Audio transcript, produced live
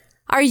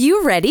Are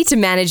you ready to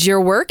manage your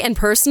work and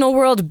personal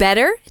world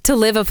better to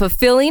live a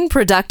fulfilling,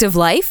 productive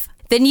life?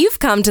 Then you've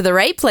come to the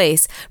right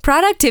place.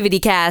 Productivity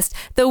Cast,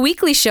 the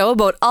weekly show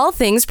about all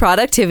things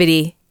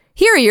productivity.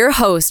 Here are your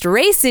hosts,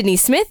 Ray Sidney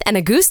Smith and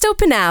Augusto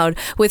Pinaud,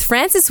 with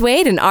Francis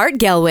Wade and Art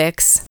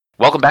Gelwicks.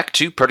 Welcome back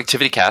to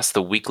Productivity Cast,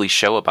 the weekly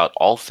show about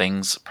all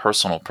things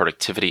personal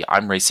productivity.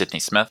 I'm Ray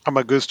Sidney Smith. I'm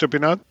Augusto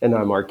Pinaud. And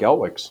I'm Art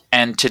Gelwicks.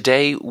 And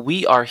today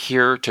we are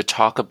here to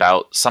talk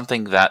about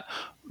something that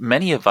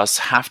many of us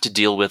have to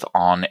deal with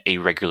on a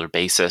regular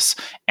basis,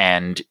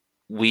 and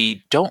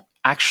we don't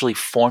actually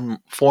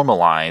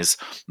formalize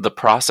the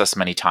process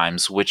many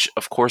times, which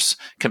of course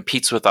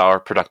competes with our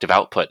productive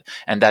output,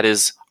 and that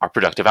is our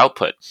productive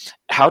output.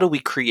 How do we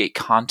create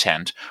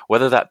content,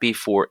 whether that be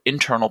for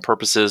internal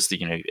purposes,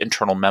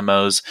 internal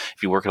memos?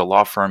 If you work at a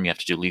law firm, you have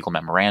to do legal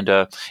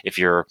memoranda. If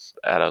you're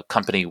at a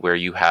company where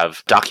you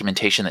have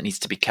documentation that needs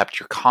to be kept,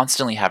 you're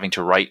constantly having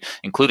to write,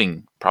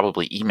 including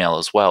probably email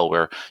as well,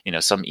 where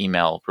some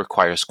email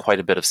requires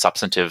quite a bit of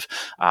substantive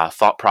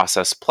thought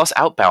process plus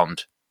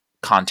outbound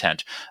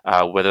content,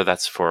 whether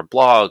that's for a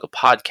blog, a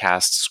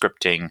podcast,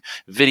 scripting,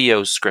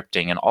 video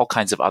scripting, and all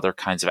kinds of other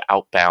kinds of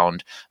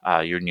outbound,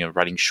 you're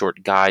writing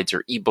short guides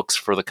or ebooks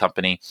for the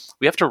company.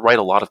 We have to write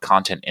a lot of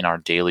content in our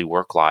daily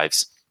work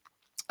lives,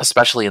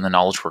 especially in the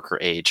knowledge worker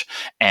age.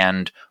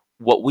 And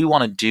what we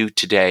want to do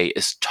today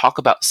is talk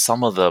about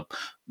some of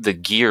the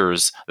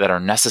gears that are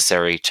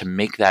necessary to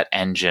make that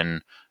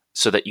engine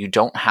so that you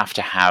don't have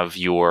to have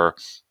your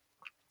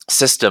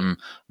system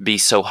be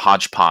so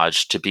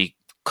hodgepodge, to be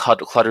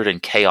cluttered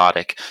and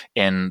chaotic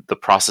in the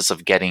process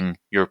of getting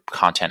your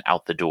content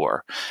out the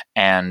door.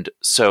 And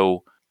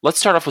so let's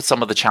start off with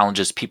some of the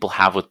challenges people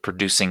have with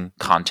producing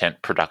content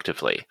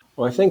productively.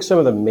 Well, I think some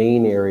of the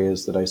main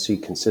areas that I see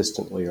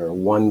consistently are,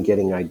 one,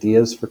 getting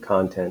ideas for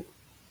content,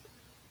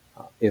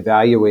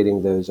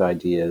 evaluating those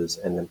ideas,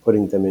 and then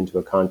putting them into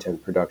a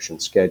content production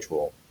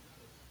schedule.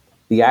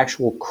 The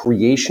actual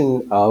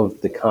creation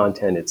of the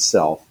content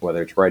itself,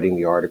 whether it's writing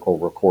the article,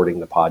 recording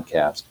the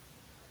podcast,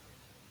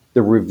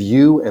 the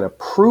review and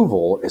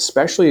approval,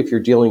 especially if you're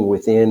dealing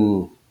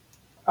within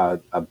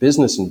a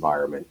business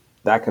environment,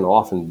 that can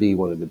often be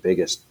one of the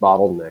biggest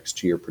bottlenecks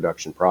to your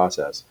production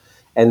process.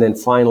 And then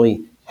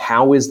finally,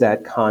 how is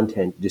that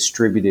content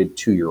distributed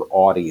to your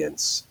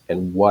audience,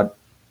 and what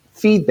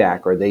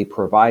feedback are they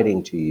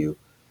providing to you,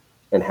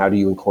 and how do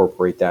you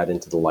incorporate that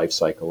into the life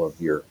cycle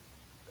of your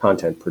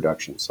content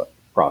production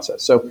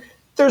process? So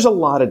there's a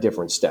lot of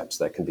different steps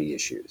that can be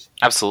issues.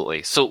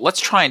 Absolutely. So let's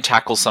try and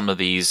tackle some of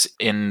these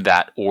in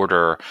that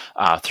order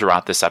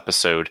throughout this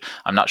episode.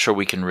 I'm not sure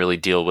we can really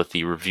deal with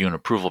the review and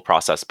approval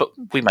process, but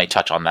we might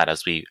touch on that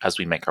as we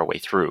make our way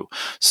through.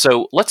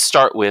 So let's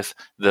start with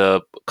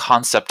the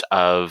concept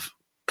of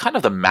kind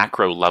of the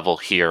macro level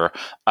here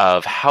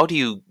of how do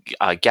you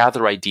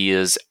gather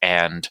ideas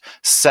and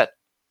set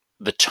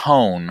the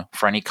tone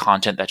for any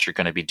content that you're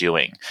going to be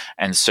doing.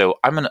 And so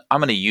I'm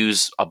going to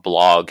use a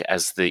blog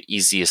as the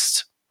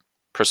easiest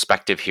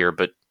perspective here,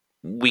 but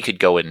we could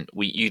go in.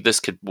 This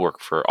could work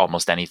for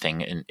almost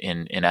anything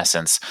in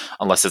essence,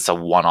 unless it's a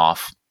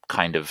one-off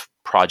kind of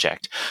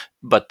project.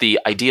 But the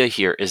idea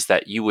here is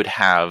that you would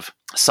have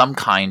some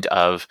kind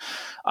of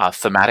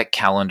thematic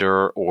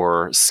calendar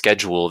or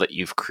schedule that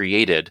you've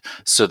created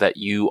so that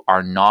you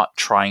are not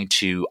trying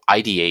to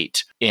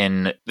ideate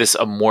in this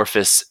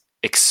amorphous,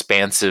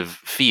 expansive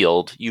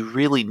field. You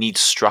really need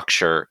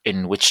structure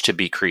in which to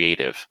be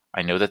creative.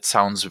 I know that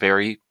sounds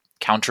very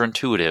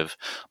counterintuitive,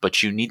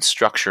 but you need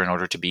structure in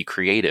order to be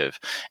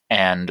creative,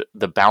 and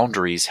the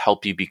boundaries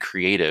help you be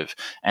creative.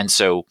 And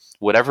so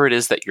whatever it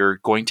is that you're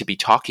going to be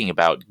talking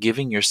about,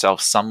 giving yourself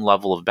some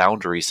level of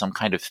boundary, some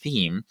kind of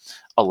theme,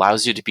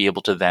 allows you to be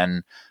able to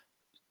then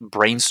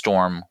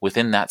brainstorm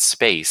within that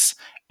space,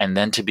 and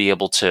then to be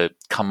able to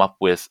come up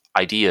with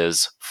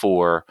ideas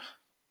for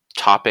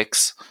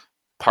topics,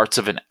 parts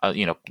of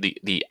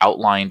the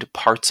outlined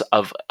parts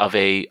of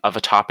a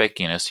topic.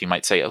 So you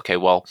might say, okay,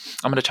 well,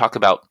 I'm going to talk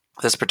about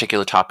this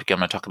particular topic. I'm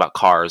going to talk about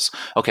cars.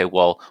 Okay,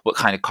 well, what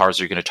kind of cars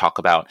are you going to talk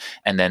about?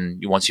 And then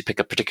once you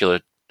pick a particular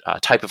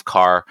type of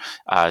car,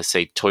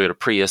 say Toyota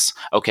Prius.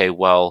 Okay,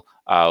 well,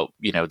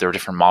 there are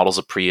different models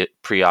of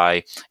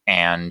Prii,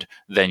 and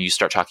then you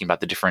start talking about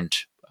the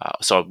different.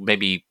 So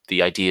maybe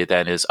the idea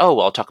then is,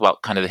 I'll talk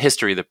about kind of the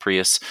history of the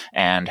Prius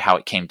and how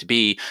it came to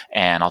be,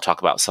 and I'll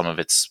talk about some of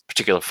its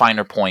particular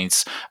finer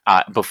points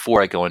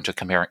before I go into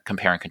compare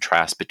and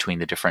contrast between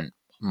the different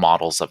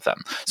models of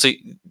them. So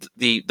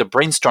the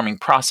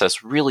brainstorming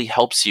process really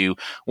helps you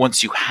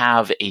once you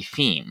have a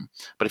theme.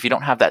 But if you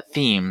don't have that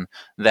theme,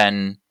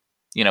 then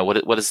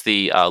what is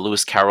the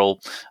Lewis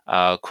Carroll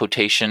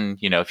quotation?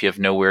 If you have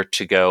nowhere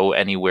to go,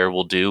 anywhere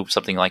will do,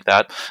 something like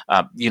that.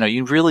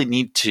 You really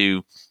need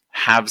to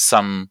have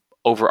some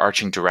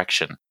overarching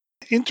direction.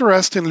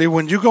 Interestingly,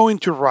 when you go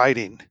into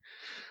writing,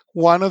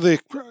 one of the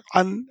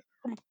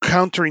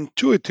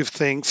counterintuitive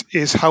things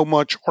is how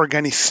much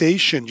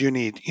organization you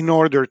need in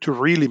order to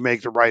really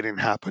make the writing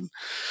happen.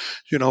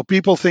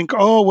 People think,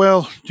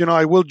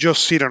 I will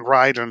just sit and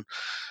write, and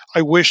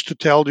I wish to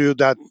tell you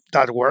that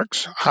that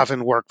works.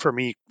 Haven't worked for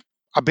me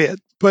a bit,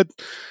 but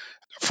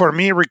for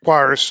me it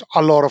requires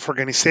a lot of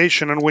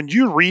organization. And when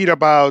you read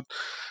about,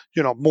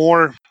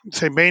 more,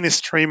 say,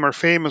 mainstream or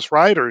famous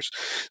writers,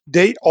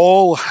 they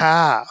all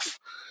have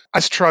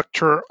a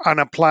structure and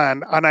a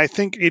plan. And I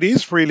think it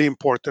is really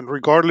important,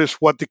 regardless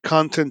what the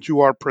content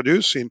you are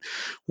producing,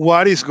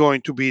 what is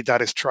going to be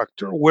that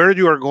structure, where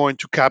you are going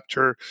to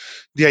capture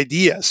the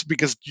ideas,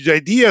 because the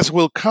ideas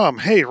will come.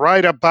 Hey,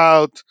 write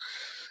about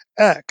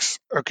X.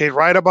 Okay,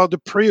 write about the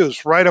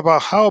Prius. Write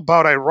about, how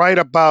about I write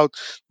about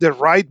the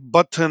right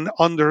button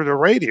under the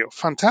radio?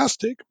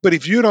 Fantastic. But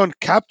if you don't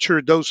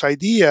capture those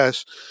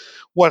ideas,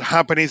 what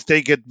happens is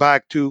they get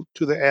back to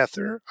the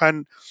ether.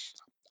 And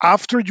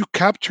after you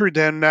capture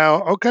them,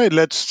 now, okay,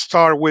 let's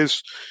start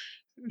with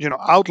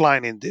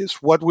outlining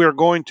this, what we're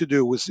going to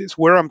do with this,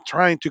 where I'm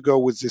trying to go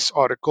with this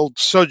article,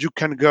 so you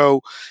can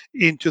go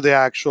into the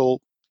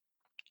actual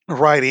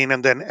writing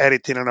and then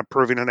editing and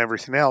approving and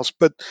everything else.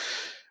 But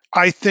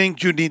I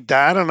think you need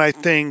that, and I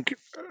think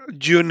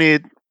you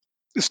need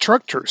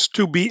structures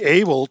to be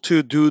able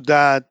to do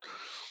that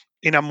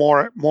in a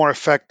more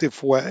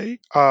effective way.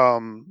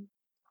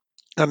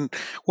 And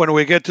when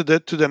we get to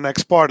the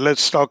next part,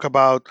 let's talk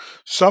about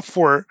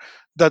software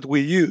that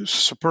we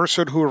use. A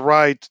person who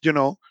write,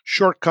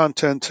 short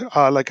content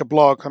like a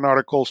blog and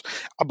articles,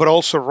 but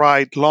also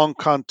write long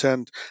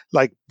content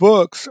like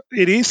books.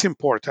 It is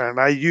important.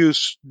 I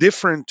use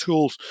different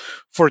tools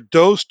for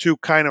those two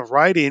kind of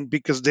writing,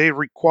 because they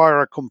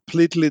require a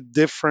completely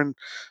different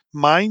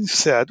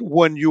mindset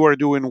when you are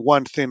doing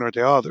one thing or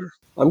the other.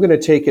 I'm going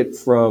to take it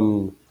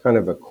from kind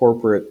of a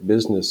corporate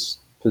business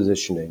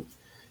positioning.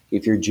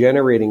 If you're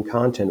generating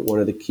content, one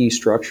of the key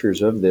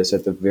structures of this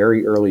at the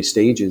very early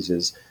stages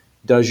is,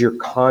 does your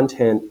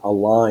content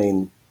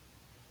align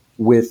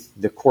with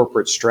the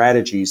corporate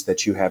strategies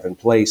that you have in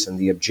place and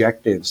the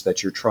objectives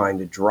that you're trying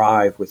to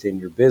drive within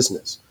your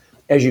business?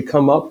 As you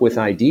come up with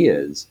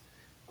ideas,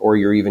 or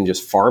you're even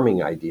just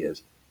farming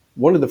ideas,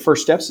 one of the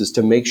first steps is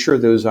to make sure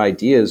those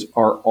ideas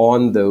are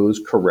on those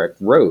correct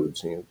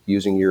roads,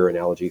 using your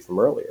analogy from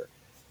earlier.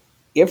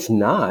 If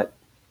not,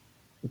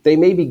 they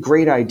may be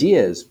great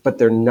ideas, but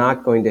they're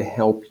not going to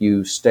help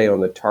you stay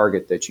on the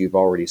target that you've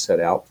already set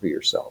out for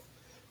yourself.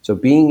 So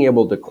being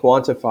able to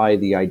quantify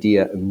the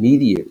idea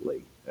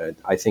immediately,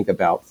 I think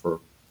about for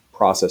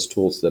process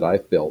tools that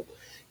I've built.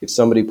 If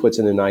somebody puts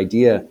in an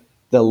idea,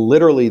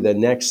 literally the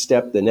next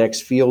step, the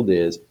next field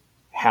is,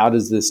 how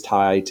does this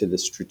tie to the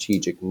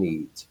strategic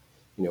needs?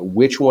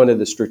 Which one of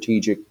the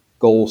strategic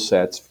goal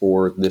sets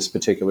for this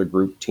particular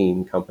group,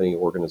 team, company,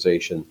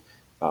 organization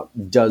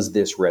does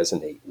this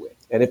resonate with?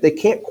 And if they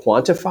can't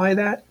quantify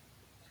that,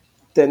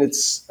 then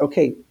it's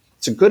okay.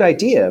 It's a good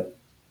idea,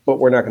 but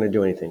we're not going to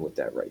do anything with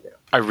that right now.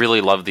 I really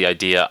love the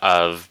idea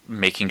of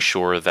making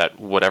sure that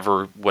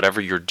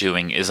whatever you're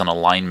doing is in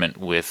alignment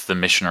with the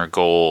mission or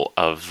goal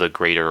of the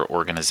greater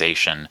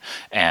organization,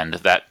 and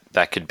that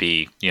could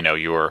be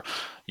your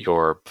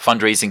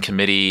fundraising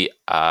committee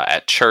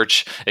at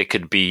church. It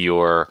could be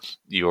your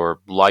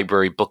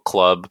library book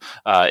club.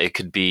 It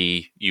could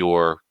be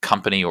your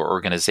company or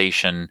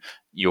organization,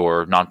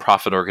 your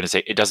nonprofit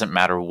organization. It doesn't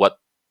matter what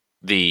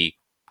the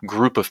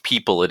group of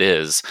people it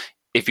is.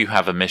 If you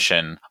have a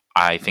mission,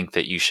 I think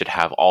that you should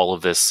have all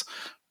of this.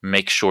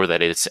 Make sure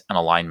that it's in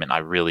alignment. I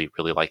really,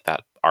 really like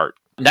that, Art.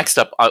 Next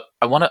up,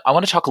 I want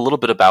to talk a little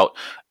bit about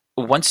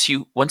once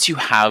you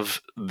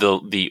have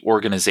the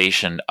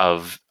organization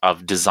of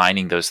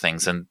designing those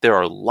things, and there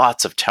are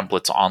lots of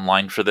templates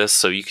online for this,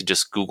 so you could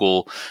just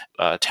Google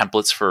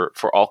templates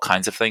for all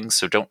kinds of things.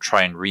 So don't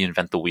try and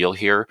reinvent the wheel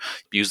here.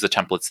 Use the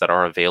templates that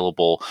are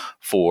available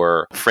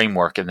for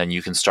framework, and then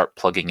you can start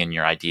plugging in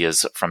your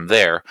ideas from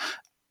there.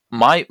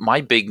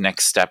 My big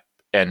next step,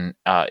 and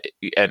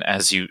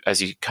as you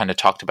kind of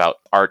talked about,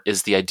 Art,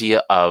 is the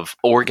idea of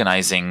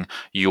organizing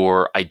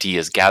your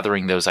ideas,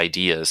 gathering those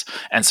ideas.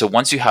 And so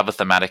once you have a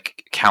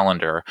thematic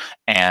calendar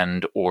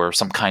or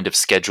some kind of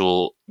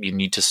schedule, you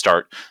need to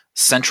start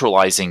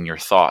centralizing your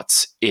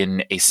thoughts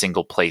in a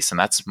single place. And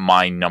that's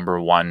my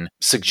number one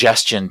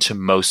suggestion to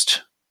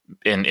most,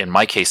 in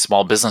my case,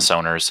 small business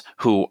owners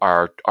who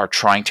are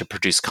trying to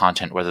produce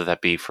content, whether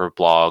that be for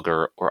blog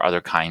or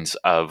other kinds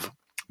of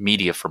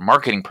media for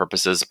marketing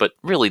purposes. But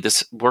really,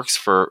 this works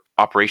for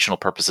operational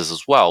purposes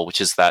as well,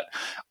 which is that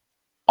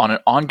on an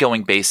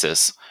ongoing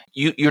basis,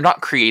 you're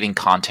not creating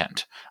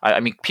content. I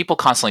mean, people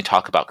constantly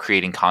talk about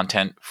creating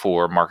content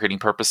for marketing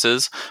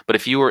purposes, but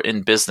if you are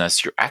in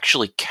business, you're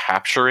actually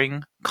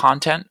capturing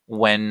content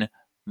when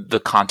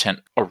the content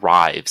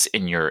arrives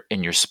in your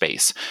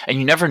space, and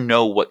you never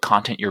know what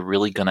content you're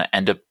really going to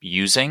end up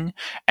using.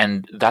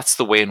 And that's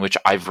the way in which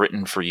I've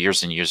written for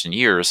years and years and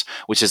years,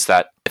 which is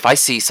that if I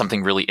see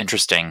something really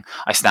interesting,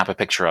 I snap a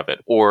picture of it.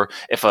 Or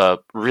if a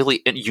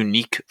really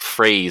unique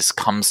phrase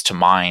comes to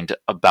mind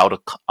about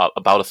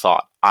a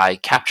thought, I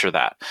capture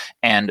that.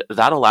 And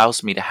that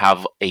allows me to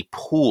have a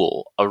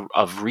pool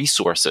of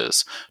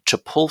resources to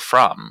pull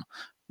from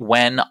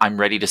when I'm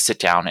ready to sit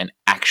down and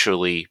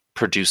actually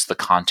produce the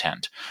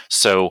content.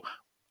 So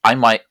I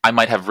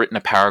might have written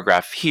a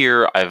paragraph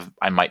here.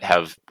 I might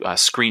have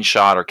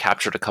screenshot or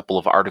captured a couple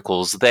of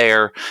articles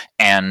there,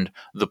 and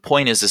the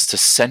point is to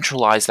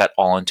centralize that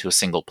all into a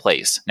single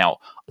place. Now,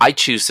 I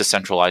choose to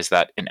centralize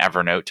that in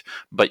Evernote,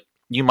 but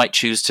you might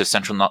choose to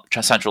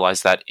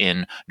centralize that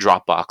in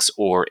Dropbox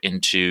or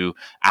into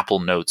Apple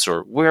Notes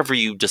or wherever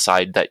you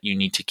decide that you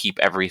need to keep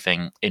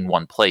everything in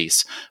one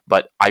place.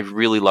 But I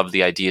really love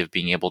the idea of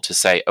being able to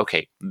say,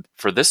 okay,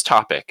 for this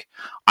topic,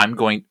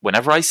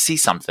 whenever I see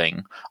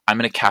something, I'm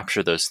going to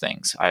capture those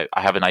things. I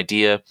have an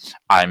idea.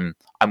 I'm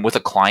with a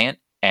client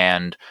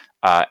and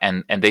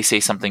they say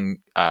something,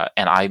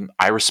 and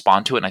I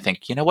respond to it, and I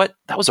think, you know what,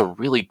 that was a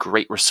really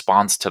great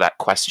response to that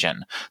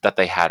question that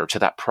they had or to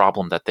that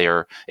problem that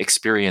they're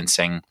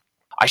experiencing.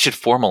 I should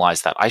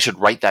formalize that. I should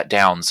write that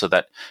down so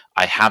that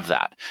I have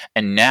that.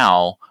 And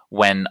now,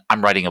 when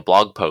I'm writing a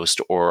blog post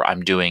or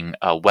I'm doing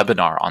a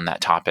webinar on that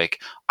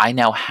topic, I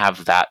now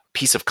have that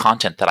piece of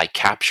content that I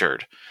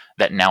captured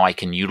that now I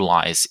can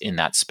utilize in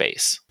that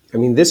space. I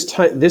mean, this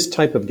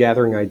type of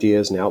gathering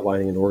ideas and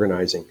outlining and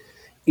organizing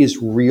is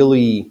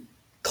really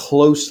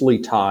closely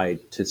tied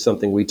to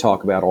something we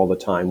talk about all the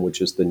time, which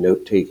is the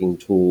note-taking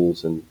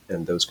tools and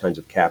those kinds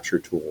of capture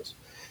tools.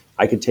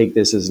 I could take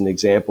this as an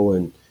example,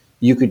 and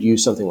you could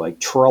use something like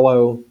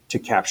Trello to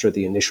capture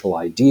the initial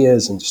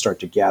ideas and to start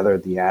to gather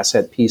the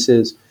asset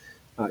pieces.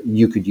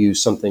 You could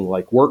use something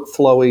like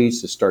Workflowy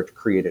to start to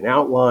create an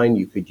outline.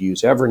 You could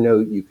use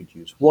Evernote. You could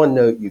use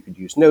OneNote. You could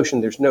use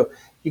Notion.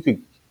 You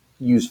could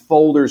use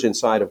folders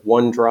inside of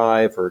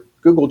OneDrive or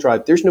Google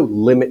Drive. There's no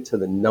limit to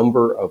the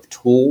number of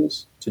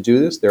tools to do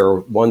this. There are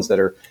ones that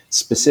are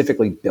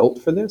specifically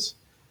built for this.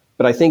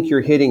 But I think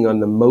you're hitting on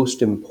the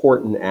most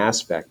important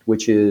aspect,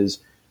 which is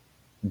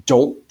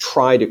don't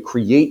try to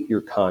create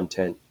your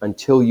content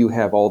until you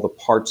have all the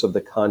parts of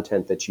the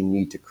content that you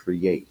need to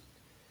create.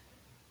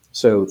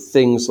 So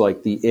things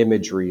like the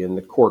imagery and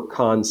the core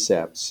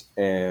concepts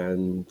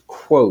and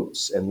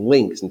quotes and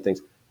links and things,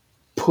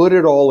 put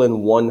it all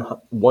in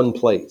one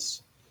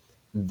place.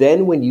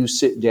 Then when you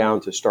sit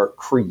down to start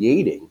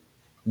creating,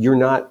 you're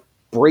not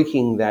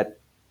breaking that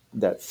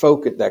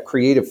focus, that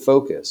creative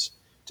focus,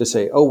 to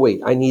say, oh, wait,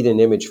 I need an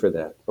image for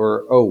that.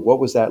 Or, oh, what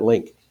was that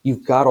link?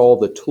 You've got all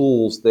the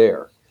tools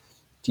there.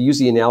 To use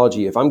the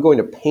analogy, if I'm going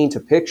to paint a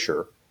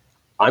picture,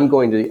 I'm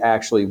going to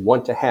actually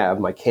want to have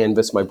my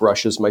canvas, my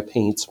brushes, my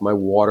paints, my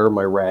water,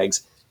 my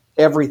rags.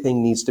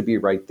 Everything needs to be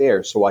right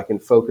there so I can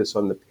focus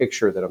on the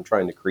picture that I'm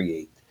trying to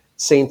create.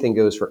 Same thing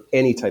goes for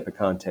any type of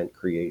content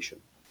creation.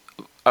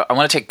 I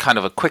want to take kind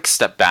of a quick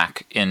step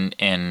back in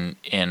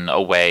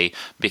a way,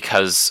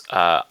 because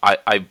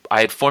I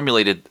had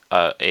formulated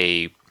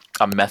a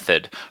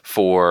method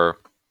for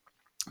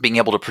being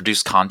able to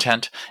produce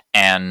content,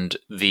 and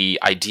the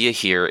idea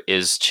here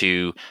is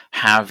to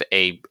have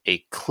a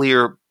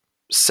clear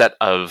set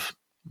of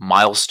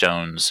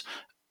milestones,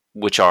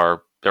 which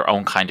are their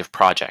own kind of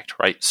project,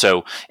 right?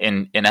 So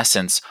in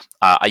essence,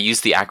 I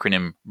use the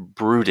acronym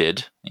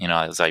BROODED,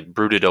 as I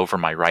brooded over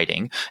my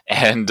writing,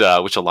 and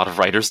which a lot of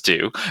writers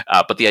do.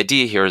 But the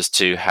idea here is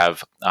to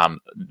have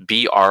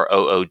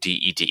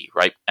BROODED,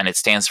 right? And it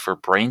stands for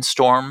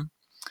brainstorm,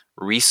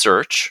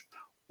 research,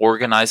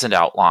 organize and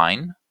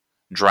outline,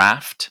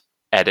 draft,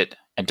 edit,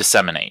 and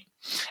disseminate.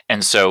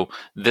 And so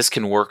this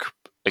can work,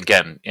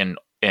 again, in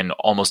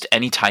almost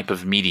any type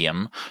of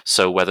medium.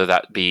 So whether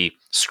that be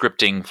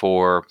scripting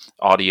for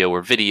audio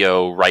or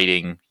video,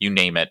 writing, you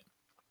name it,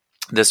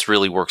 this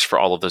really works for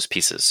all of those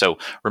pieces. So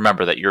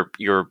remember that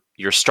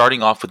you're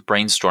starting off with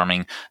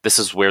brainstorming. This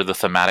is where the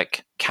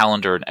thematic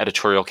calendar and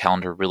editorial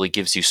calendar really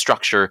gives you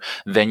structure.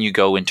 Then you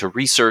go into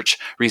research.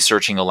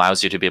 Researching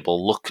allows you to be able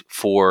to look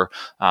for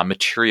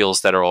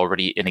materials that are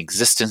already in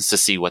existence to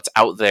see what's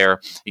out there.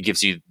 It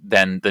gives you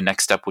then the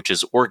next step, which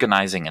is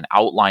organizing and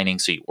outlining.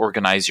 So you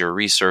organize your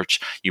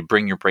research, you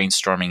bring your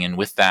brainstorming in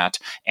with that,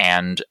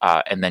 and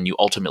then you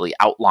ultimately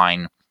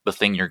outline the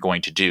thing you're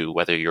going to do,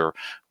 whether you're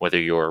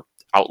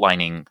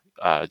outlining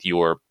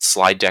your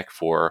slide deck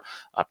for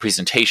a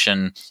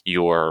presentation,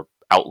 you're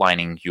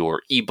outlining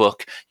your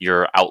ebook,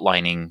 you're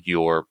outlining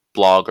your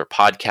blog or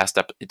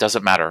podcast. It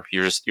doesn't matter.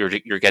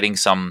 You're getting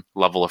some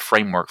level of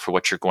framework for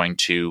what you're going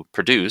to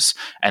produce,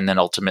 and then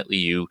ultimately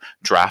you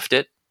draft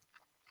it,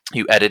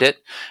 you edit it,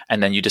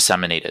 and then you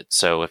disseminate it.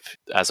 So if,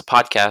 as a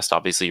podcast,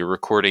 obviously you're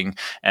recording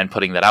and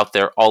putting that out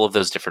there, all of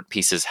those different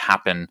pieces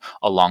happen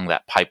along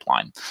that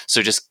pipeline.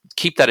 So just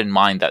keep that in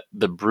mind, that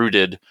the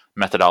brooded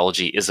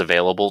methodology is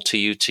available to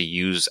you to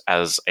use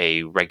as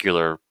a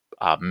regular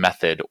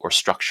method or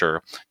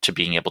structure to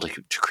being able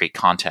to create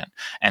content.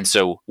 And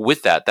so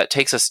with that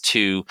takes us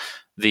to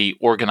the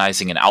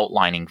organizing and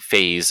outlining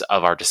phase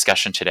of our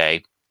discussion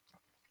today.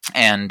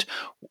 And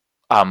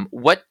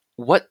but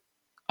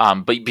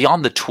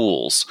beyond the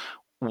tools,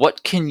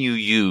 what can you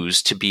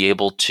use to be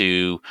able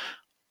to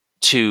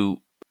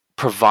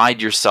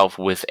provide yourself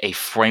with a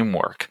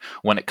framework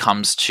when it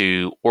comes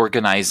to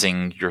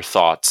organizing your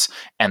thoughts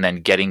and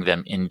then getting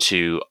them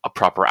into a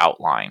proper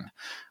outline?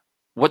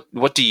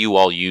 What do you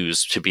all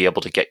use to be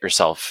able to get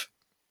yourself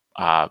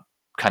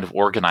kind of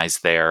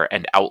organized there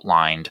and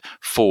outlined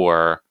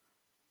for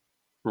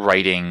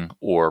writing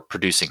or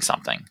producing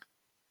something?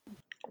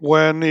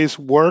 When it's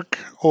work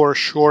or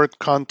short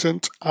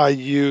content, I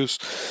use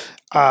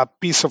a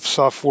piece of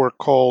software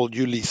called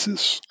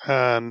Ulysses.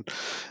 And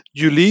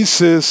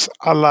Ulysses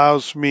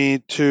allows me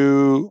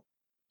to,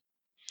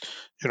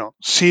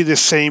 see the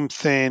same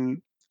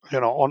thing,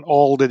 on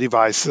all the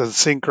devices and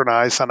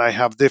synchronize. And I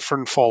have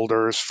different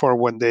folders for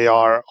when they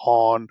are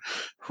on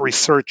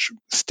research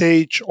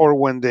stage or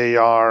when they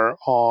are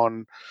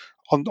on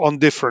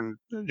different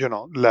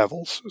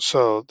levels.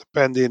 So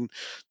depending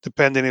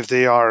if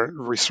they are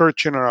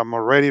researching or I'm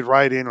already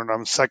writing or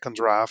I'm second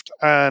draft.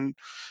 And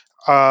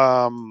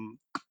um,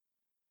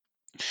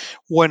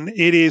 when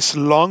it is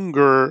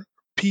longer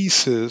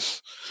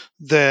pieces,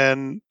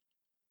 then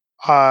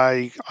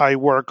I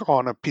work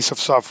on a piece of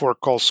software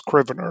called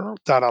Scrivener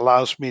that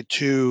allows me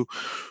to,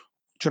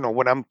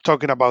 when I'm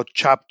talking about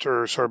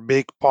chapters or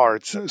big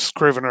parts,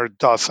 Scrivener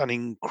does an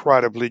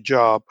incredibly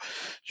job,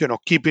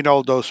 keeping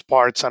all those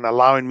parts and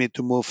allowing me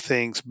to move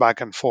things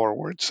back and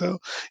forward. So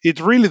it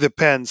really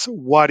depends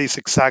what is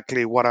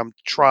exactly what I'm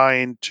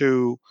trying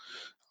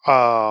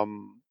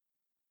um,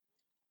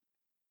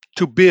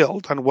 to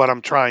build and what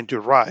I'm trying to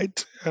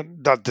write,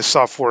 and that the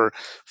software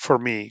for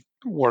me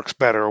works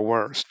better or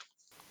worse.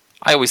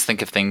 I always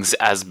think of things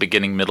as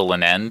beginning, middle,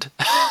 and end,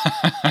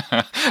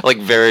 like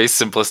very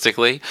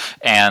simplistically.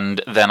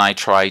 And then I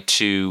try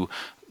to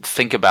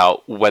think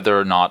about whether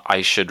or not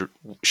should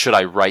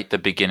I write the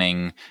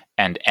beginning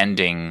and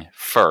ending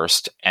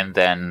first, and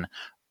then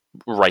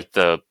write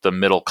the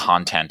middle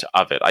content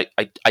of it.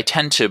 I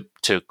tend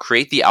to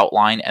create the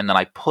outline, and then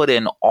I put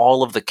in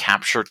all of the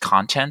captured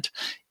content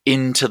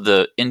into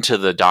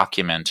the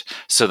document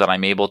so that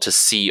I'm able to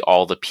see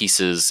all the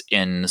pieces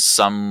in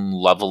some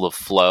level of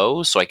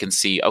flow, so I can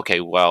see, okay,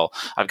 well,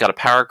 I've got a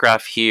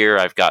paragraph here,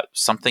 I've got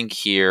something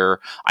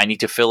here, I need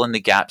to fill in the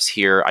gaps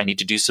here, I need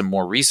to do some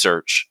more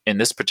research in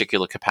this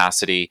particular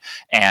capacity,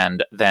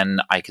 and then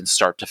I can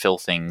start to fill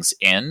things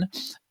in.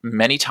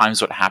 Many times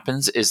what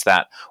happens is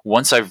that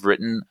once I've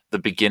written the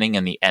beginning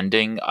and the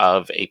ending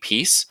of a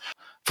piece,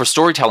 for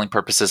storytelling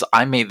purposes,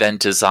 I may then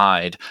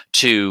decide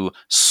to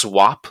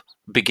swap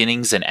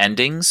beginnings and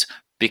endings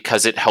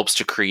because it helps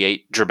to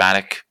create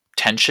dramatic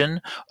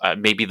tension.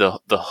 Maybe the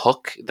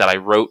hook that I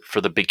wrote for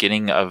the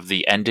beginning of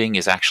the ending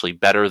is actually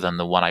better than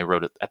the one I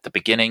wrote at the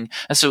beginning.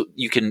 And so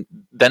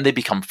then they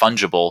become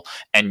fungible,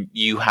 and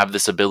you have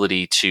this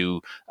ability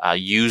to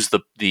use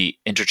the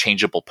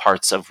interchangeable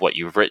parts of what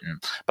you've written.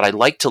 But I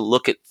like to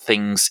look at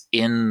things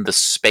in the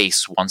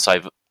space once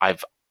I've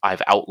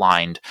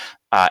outlined.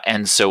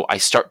 And so I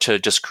start to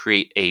just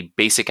create a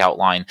basic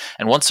outline.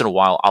 And once in a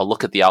while, I'll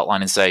look at the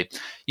outline and say,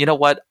 you know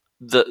what,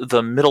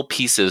 the middle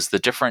pieces, the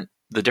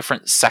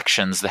different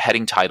sections, the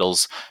heading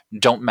titles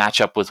don't match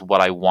up with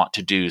what I want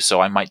to do. So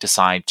I might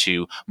decide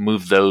to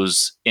move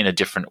those in a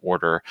different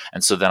order.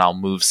 And so then I'll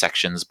move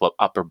sections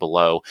up or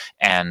below.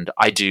 And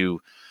I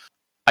do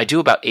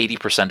about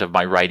 80% of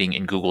my writing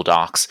in Google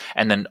Docs,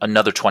 and then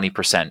another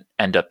 20%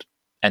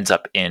 ends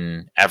up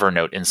in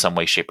Evernote in some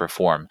way, shape, or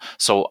form.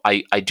 So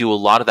I do a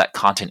lot of that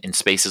content in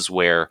spaces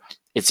where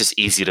it's just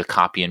easy to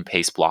copy and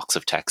paste blocks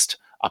of text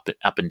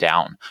up and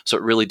down. So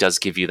it really does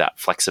give you that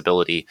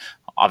flexibility.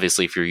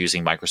 Obviously, if you're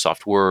using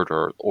Microsoft Word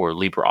or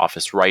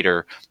LibreOffice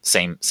Writer,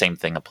 same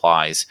thing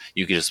applies.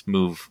 You can just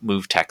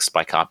move text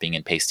by copying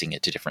and pasting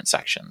it to different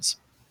sections.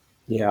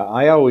 Yeah,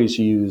 I always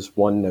use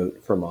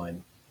OneNote for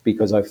mine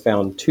because I've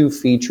found two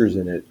features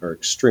in it are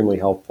extremely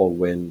helpful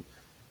when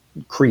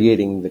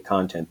creating the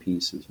content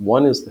pieces.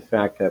 One is the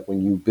fact that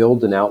when you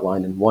build an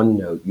outline in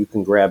OneNote, you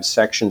can grab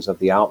sections of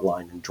the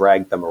outline and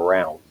drag them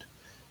around.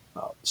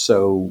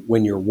 So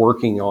when you're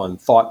working on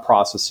thought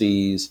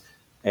processes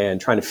and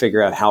trying to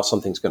figure out how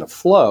something's going to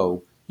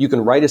flow, you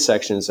can write a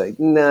section and say,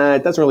 nah,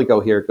 it doesn't really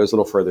go here. It goes a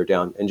little further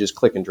down, and just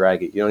click and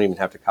drag it. You don't even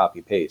have to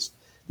copy paste.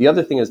 The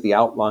other thing is the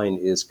outline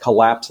is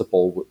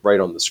collapsible right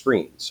on the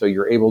screen. So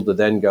you're able to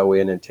then go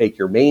in and take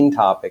your main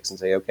topics and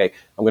say, okay,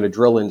 I'm going to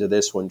drill into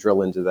this one,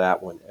 drill into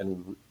that one,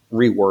 and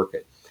rework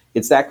it.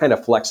 It's that kind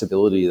of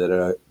flexibility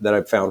that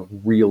I've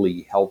found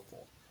really helpful.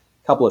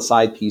 A couple of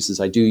side pieces,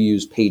 I do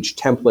use page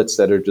templates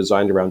that are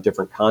designed around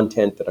different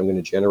content that I'm going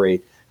to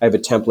generate. I have a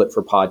template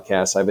for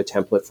podcasts. I have a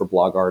template for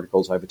blog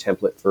articles. I have a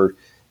template for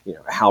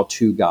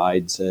how-to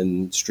guides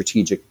and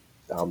strategic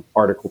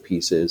article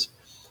pieces.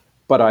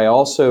 But I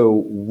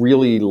also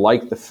really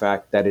like the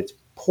fact that it's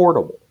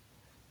portable,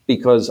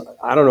 because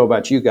I don't know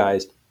about you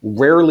guys,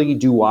 rarely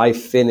do I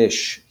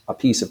finish a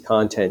piece of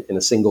content in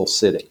a single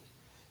sitting.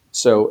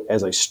 So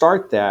as I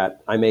start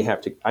that, I may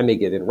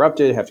get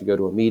interrupted, have to go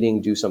to a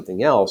meeting, do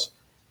something else.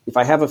 If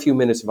I have a few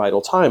minutes of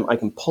idle time, I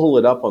can pull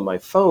it up on my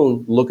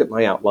phone, look at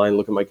my outline,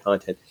 look at my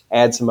content,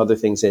 add some other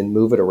things in,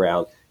 move it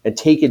around, and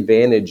take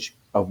advantage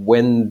of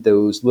when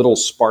those little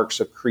sparks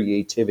of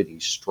creativity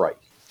strike.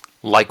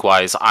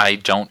 Likewise, I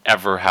don't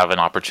ever have an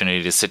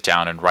opportunity to sit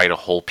down and write a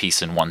whole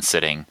piece in one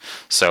sitting.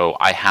 So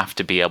I have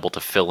to be able to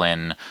fill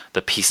in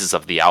the pieces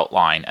of the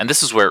outline. And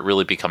this is where it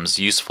really becomes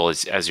useful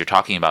as you're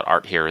talking about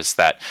art here, is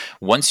that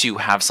once you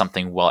have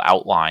something well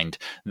outlined,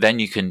 then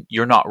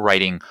you're not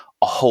writing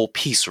a whole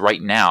piece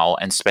right now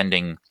and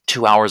spending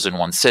 2 hours in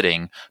one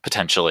sitting,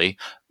 potentially.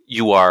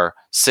 You are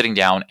sitting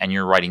down and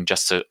you're writing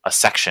just a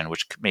section,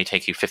 which may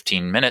take you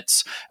 15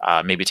 minutes,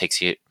 maybe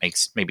takes you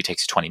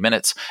 20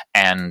 minutes,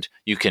 and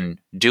you can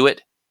do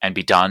it and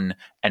be done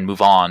and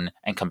move on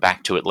and come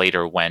back to it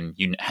later when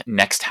you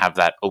next have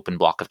that open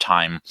block of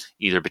time,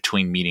 either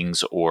between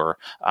meetings or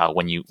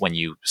when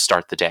you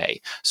start the day.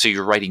 So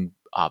you're writing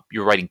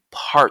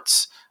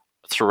parts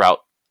throughout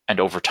and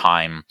over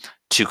time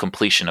to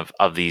completion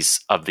of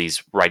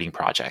these writing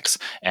projects,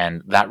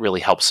 and that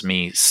really helps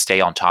me stay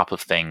on top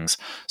of things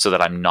so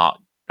that I'm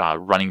not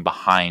running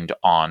behind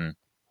on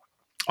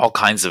all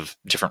kinds of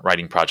different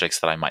writing projects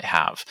that I might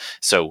have.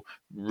 So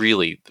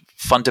really,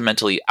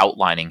 fundamentally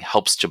outlining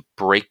helps to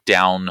break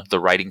down the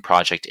writing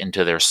project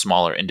into their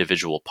smaller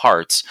individual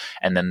parts,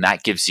 and then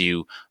that gives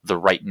you the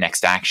right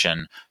next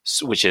action,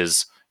 which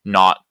is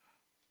not,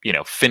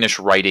 finish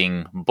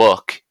writing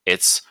book.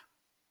 It's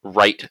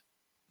write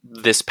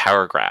this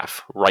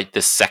paragraph, write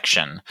this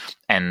section,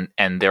 and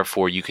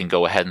therefore you can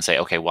go ahead and say,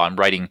 okay, well, I'm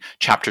writing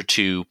chapter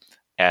 2,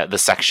 the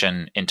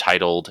section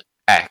entitled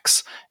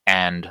X,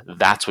 and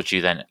that's what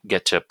you then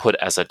get to put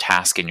as a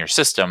task in your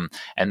system,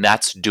 and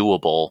that's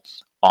doable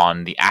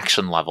on the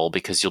action level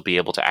because you'll be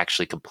able to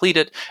actually complete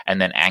it and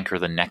then anchor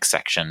the next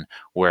section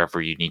wherever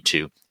you need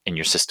to in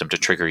your system to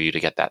trigger you to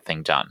get that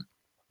thing done.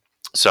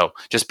 So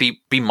just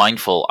be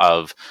mindful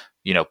of,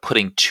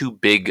 putting too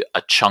big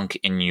a chunk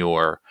in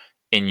your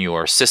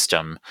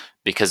system,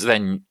 because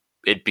then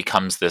it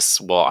becomes this,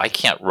 well, I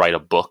can't write a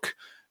book.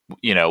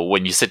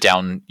 When you sit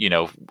down,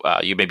 you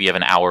maybe have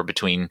an hour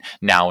between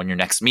now and your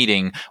next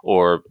meeting,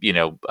 or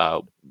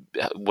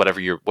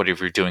whatever you're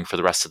doing for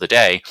the rest of the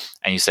day,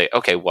 and you say,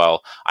 okay,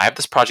 well, I have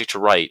this project to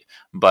write,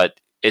 but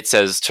it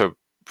says to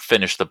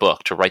finish the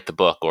book, to write the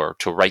book, or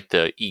to write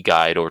the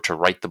e-guide, or to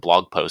write the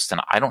blog post,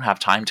 and I don't have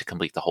time to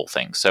complete the whole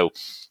thing. So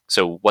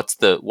what's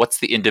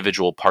the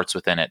individual parts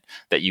within it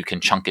that you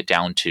can chunk it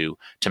down to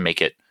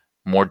make it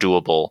more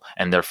doable,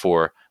 and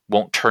therefore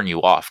won't turn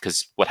you off?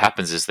 Because what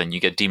happens is then you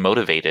get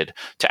demotivated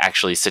to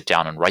actually sit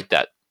down and write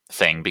that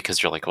thing,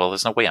 because you're like, well,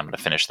 there's no way I'm going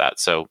to finish that.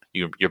 So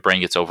your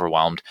brain gets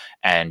overwhelmed,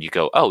 and you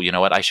go, oh, you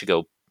know what? I should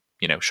go,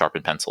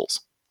 sharpen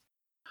pencils.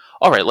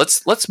 All right,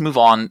 let's move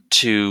on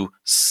to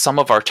some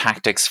of our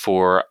tactics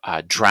for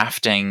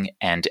drafting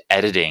and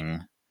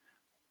editing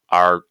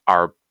our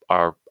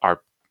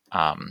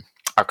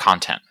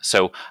content.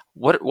 So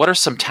what are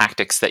some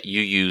tactics that you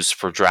use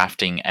for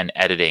drafting and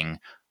editing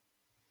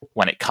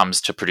when it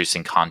comes to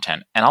producing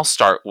content? And I'll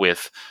start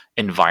with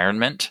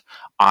environment.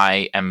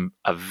 I am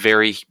a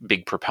very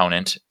big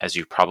proponent, as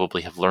you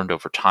probably have learned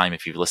over time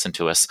if you've listened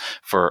to us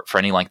for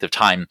any length of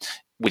time,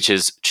 which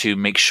is to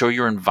make sure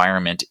your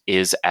environment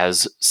is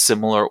as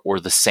similar or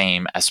the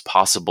same as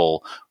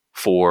possible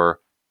for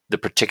the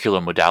particular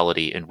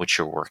modality in which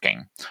you're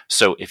working.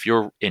 So if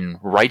you're in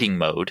writing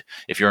mode,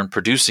 if you're in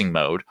producing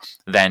mode,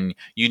 then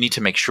you need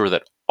to make sure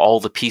that all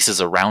the pieces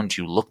around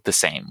you look the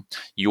same.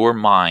 Your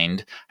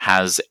mind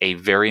has a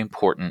very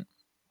important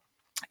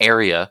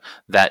area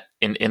that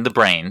in the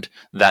brain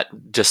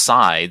that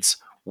decides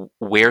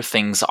where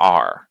things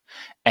are,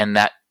 and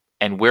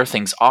where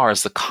things are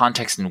is the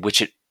context in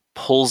which it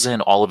pulls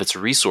in all of its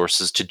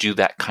resources to do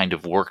that kind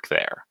of work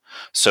there.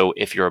 So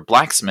if you're a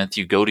blacksmith,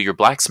 you go to your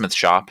blacksmith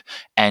shop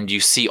and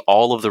you see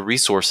all of the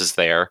resources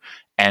there,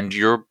 and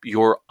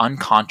your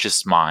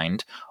unconscious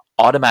mind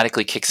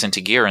automatically kicks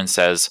into gear and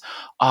says,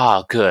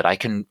 good, I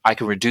can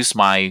reduce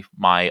my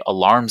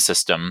alarm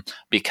system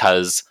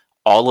because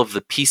all of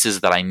the pieces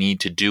that I need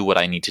to do what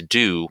I need to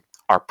do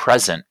are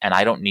present, and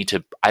I don't need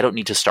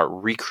to start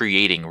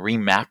recreating,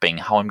 remapping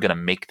how I'm going to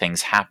make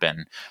things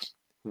happen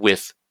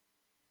with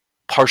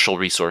partial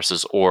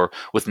resources or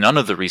with none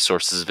of the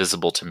resources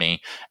visible to me.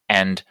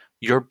 And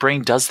your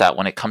brain does that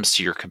when it comes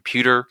to your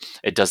computer.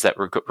 It does that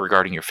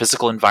regarding your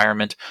physical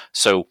environment.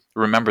 So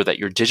remember that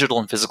your digital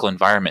and physical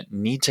environment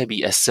need to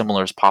be as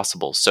similar as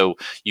possible. So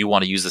you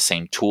want to use the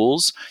same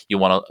tools. You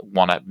want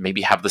to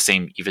maybe have the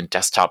same even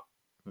desktop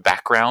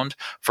background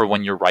for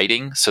when you're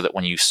writing, so that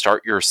when you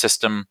start your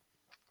system,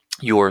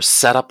 your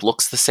setup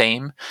looks the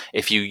same.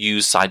 If you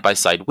use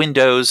side-by-side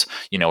windows,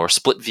 or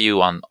split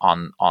view on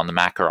the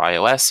Mac or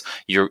iOS,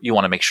 you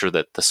want to make sure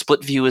that the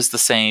split view is the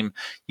same.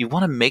 You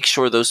want to make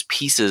sure those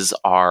pieces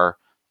are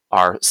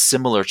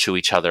similar to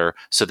each other,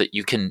 so that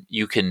you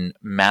can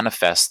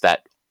manifest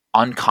that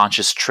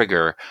unconscious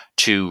trigger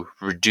to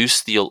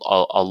reduce the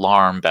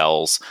alarm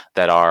bells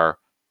that are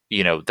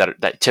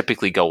that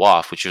typically go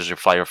off, which is your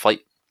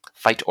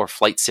fight or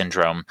flight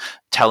syndrome,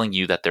 telling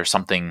you that there's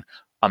something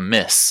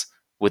amiss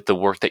with the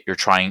work that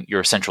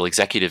your central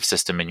executive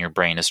system in your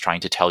brain is trying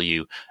to tell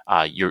you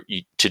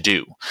to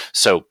do.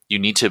 So you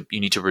need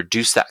to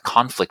reduce that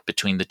conflict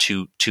between the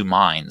two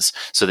minds,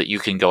 so that you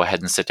can go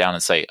ahead and sit down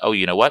and say, oh,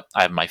 you know what?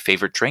 I have my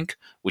favorite drink,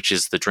 which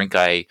is the drink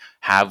I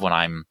have when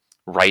I'm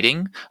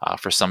writing.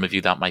 For some of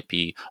you, that might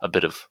be a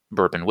bit of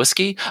bourbon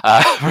whiskey.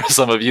 For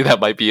some of you, that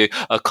might be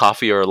a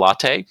coffee or a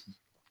latte.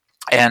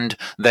 And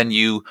then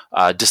you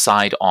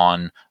decide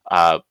on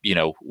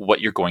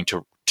what you're going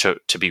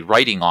to be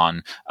writing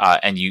on,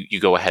 and you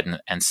go ahead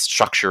and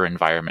structure your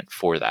environment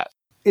for that.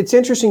 It's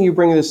interesting you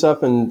bring this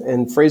up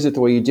and phrase it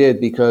the way you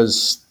did,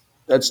 because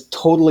that's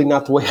totally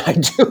not the way I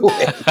do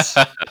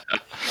it.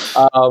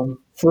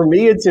 For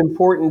me, it's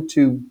important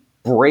to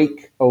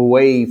break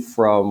away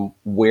from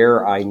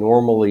where I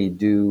normally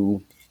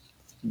do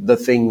the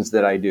things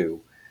that I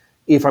do.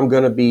 If I'm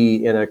going to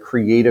be in a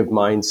creative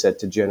mindset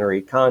to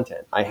generate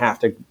content,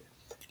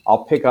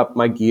 I'll pick up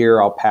my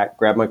gear,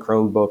 grab my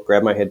Chromebook,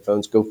 grab my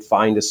headphones, go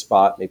find a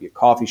spot, maybe a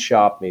coffee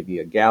shop, maybe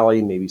a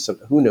galley, maybe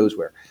something, who knows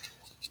where.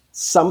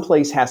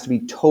 Someplace has to be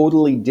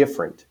totally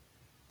different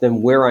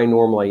than where I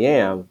normally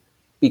am,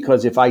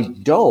 because if I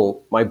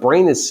don't, my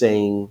brain is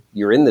saying,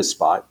 you're in this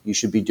spot, you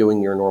should be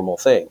doing your normal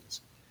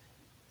things.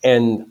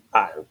 And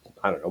I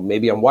don't know,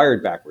 maybe I'm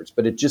wired backwards,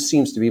 but it just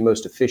seems to be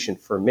most efficient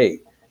for me.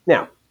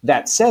 Now,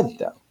 that said,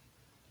 though,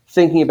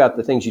 thinking about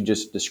the things you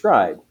just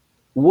described,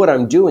 what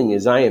I'm doing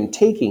is I am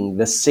taking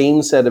the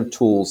same set of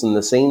tools and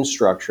the same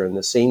structure and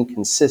the same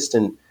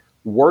consistent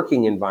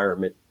working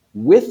environment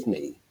with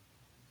me.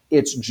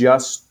 It's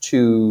just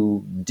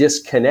to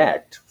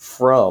disconnect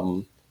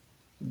from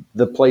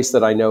the place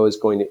that I know is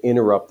going to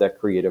interrupt that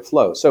creative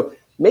flow. So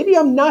maybe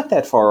I'm not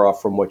that far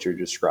off from what you're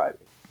describing.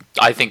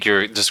 I think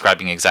you're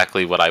describing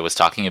exactly what I was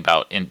talking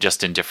about in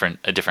a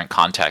different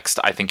context.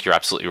 I think you're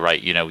absolutely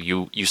right.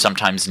 You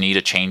sometimes need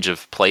a change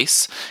of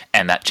place,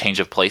 and that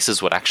change of place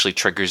is what actually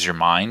triggers your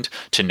mind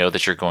to know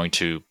that you're going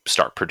to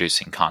start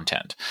producing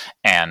content.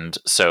 And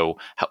so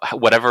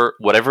whatever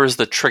is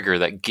the trigger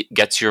that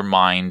gets your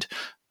mind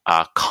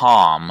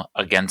calm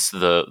against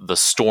the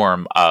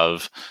storm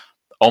of,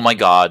 oh my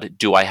God,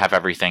 do I have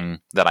everything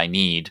that I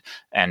need?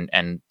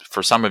 And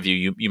for some of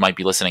you might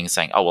be listening and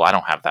saying, oh, well, I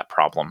don't have that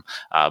problem.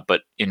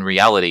 But in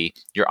reality,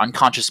 your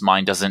unconscious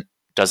mind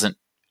doesn't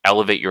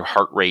elevate your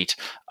heart rate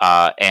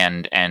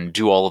and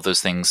do all of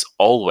those things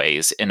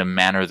always in a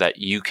manner that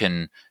you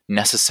can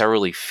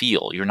necessarily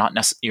feel. You're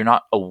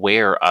not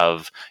aware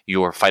of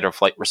your fight or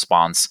flight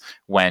response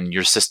when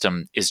your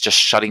system is just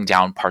shutting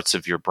down parts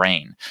of your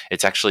brain.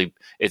 It's actually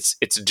it's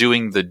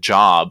doing the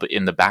job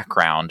in the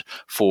background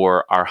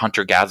for our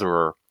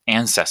hunter-gatherer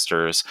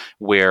ancestors,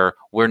 where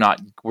we're not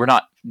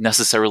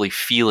necessarily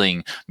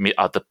feeling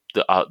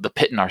the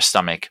pit in our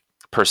stomach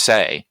per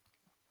se.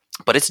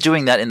 But it's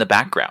doing that in the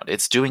background.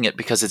 It's doing it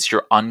because it's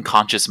your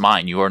unconscious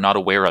mind. You are not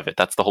aware of it.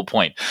 That's the whole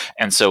point.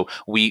 And so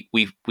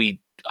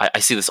I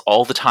see this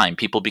all the time.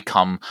 People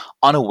become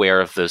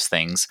unaware of those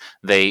things.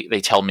 They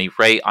tell me,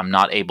 Ray, I'm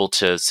not able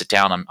to sit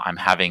down. I'm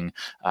having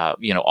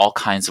all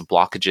kinds of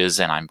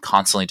blockages, and I'm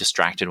constantly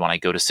distracted when I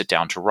go to sit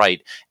down to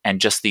write.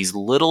 And just these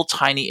little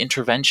tiny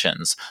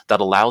interventions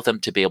that allow them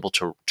to be able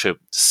to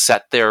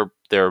set their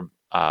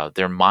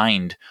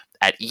mind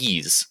at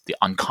ease, the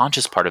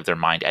unconscious part of their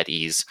mind at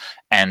ease,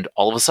 and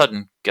all of a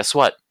sudden, guess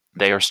what?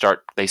 They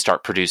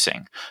start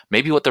producing.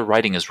 Maybe what they're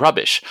writing is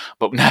rubbish,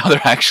 but now they're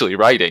actually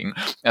writing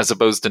as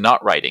opposed to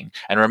not writing.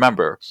 And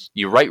remember,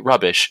 you write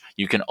rubbish,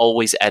 you can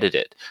always edit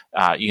it.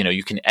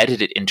 You can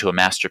edit it into a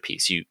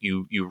masterpiece.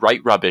 You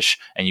write rubbish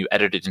and you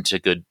edit it into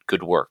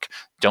good work.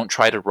 Don't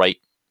try to write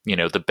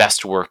the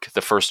best work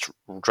the first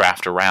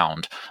draft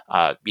around.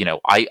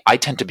 I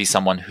tend to be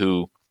someone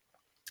who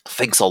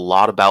thinks a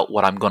lot about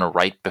what I'm going to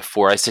write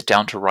before I sit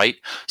down to write.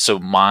 So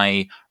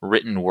my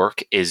written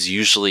work is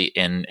usually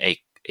in a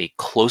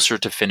closer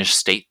to finished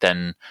state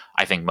than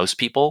I think most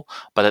people.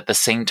 But at the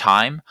same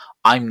time,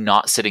 I'm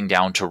not sitting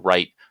down to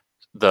write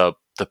the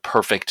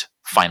perfect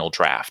final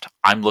draft.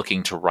 I'm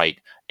looking to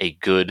write a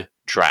good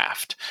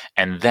draft.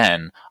 And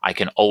then I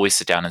can always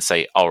sit down and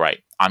say, all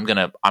right, I'm going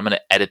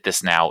to edit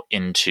this now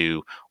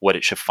into what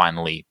it should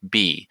finally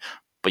be.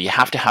 But you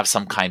have to have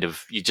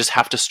you just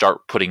have to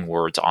start putting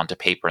words onto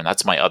paper. And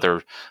that's my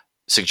other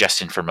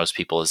suggestion for most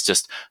people, is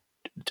just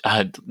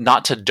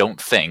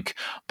don't think,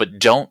 but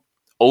don't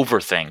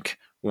overthink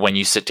when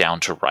you sit down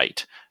to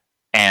write.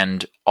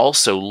 And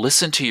also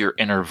listen to your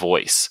inner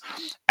voice.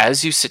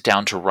 As you sit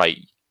down to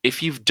write,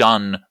 if you've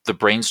done the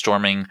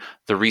brainstorming,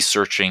 the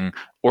researching,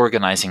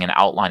 organizing, and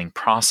outlining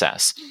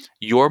process,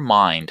 your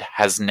mind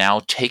has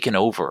now taken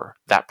over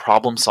that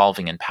problem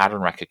solving and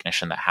pattern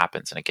recognition that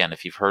happens. And again,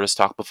 if you've heard us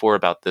talk before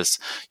about this,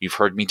 you've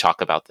heard me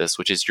talk about this,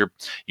 which is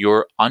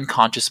your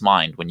unconscious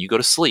mind. When you go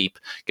to sleep,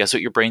 guess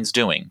what your brain's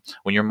doing?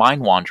 When you're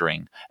mind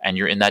wandering and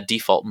you're in that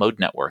default mode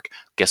network,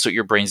 guess what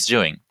your brain's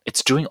doing?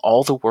 It's doing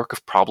all the work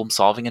of problem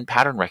solving and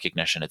pattern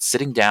recognition. It's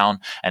sitting down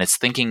and it's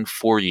thinking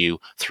for you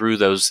through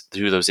those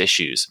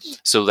issues,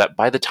 so that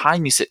by the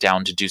time you sit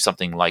down to do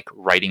something like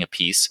writing a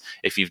piece piece,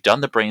 if you've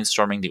done the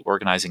brainstorming, the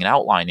organizing, and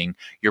outlining,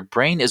 your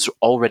brain is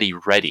already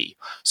ready.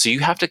 So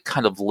you have to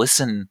kind of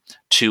listen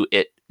to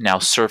it now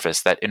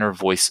surface, that inner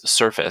voice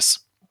surface,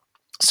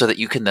 so that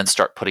you can then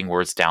start putting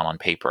words down on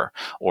paper,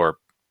 or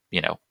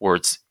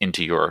words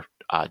into your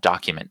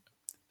document,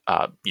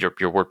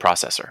 your word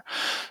processor.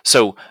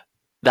 So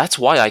that's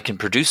why I can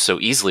produce so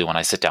easily when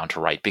I sit down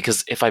to write,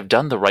 because if I've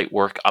done the right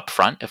work up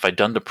front, if I've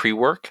done the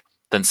pre-work,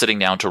 then sitting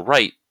down to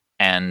write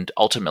and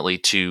ultimately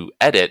to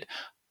edit,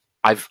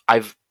 I've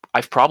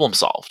problem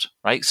solved,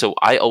 right? So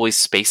I always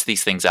space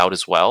these things out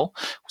as well.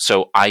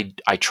 So I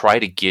try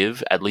to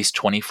give at least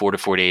 24 to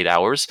 48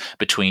 hours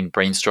between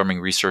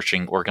brainstorming,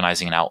 researching,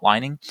 organizing, and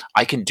outlining.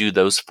 I can do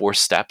those 4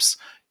 steps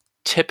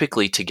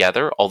typically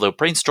together, although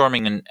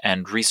brainstorming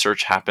and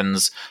research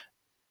happens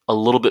a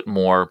little bit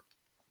more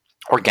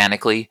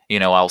organically.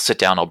 I'll sit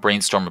down, I'll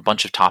brainstorm a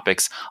bunch of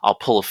topics, I'll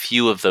pull a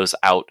few of those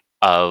out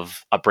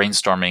of a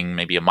brainstorming,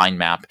 maybe a mind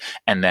map,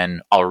 and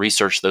then I'll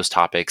research those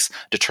topics,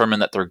 determine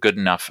that they're good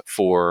enough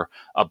for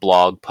a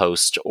blog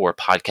post or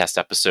podcast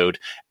episode,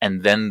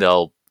 and then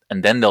they'll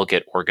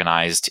get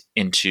organized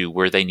into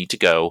where they need to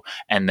go,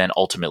 and then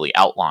ultimately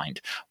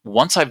outlined.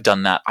 Once I've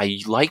done that, I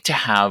like to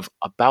have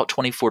about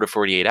 24 to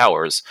 48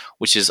 hours,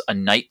 which is a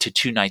night to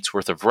 2 nights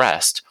worth of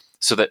rest,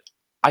 so that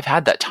I've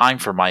had that time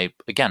for my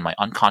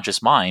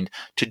unconscious mind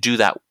to do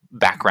that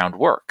background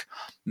work.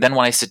 Then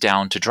when I sit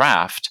down to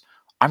draft,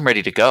 I'm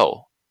ready to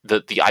go.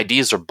 The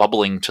ideas are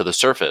bubbling to the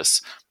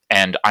surface,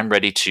 and I'm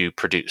ready to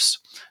produce.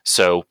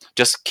 So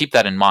just keep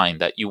that in mind,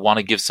 that you want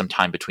to give some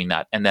time between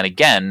that. And then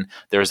again,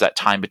 there's that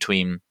time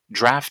between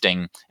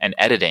drafting and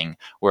editing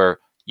where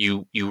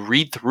you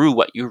read through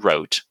what you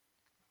wrote,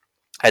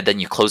 and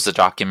then you close the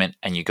document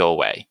and you go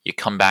away. You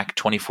come back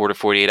 24 to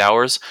 48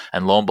 hours,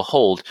 and lo and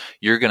behold,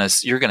 you're gonna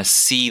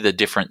see the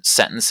different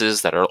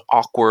sentences that are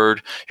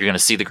awkward. You're gonna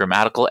see the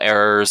grammatical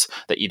errors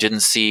that you didn't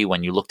see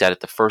when you looked at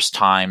it the first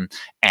time,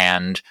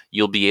 and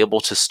you'll be able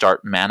to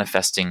start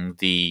manifesting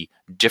the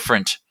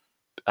different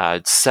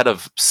set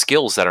of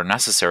skills that are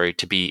necessary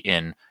to be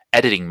in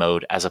editing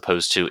mode as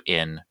opposed to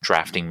in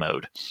drafting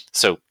mode.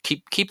 So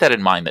keep that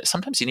in mind, that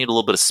sometimes you need a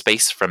little bit of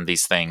space from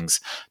these things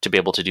to be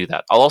able to do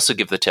that. I'll also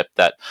give the tip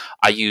that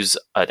I use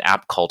an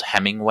app called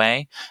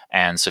Hemingway.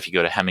 And so if you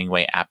go to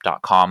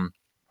hemingwayapp.com,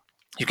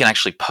 you can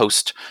actually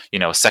post,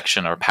 a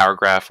section or a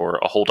paragraph or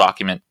a whole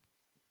document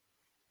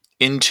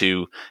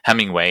into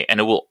Hemingway, and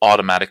it will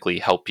automatically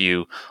help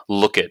you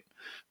look at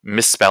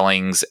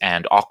misspellings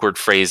and awkward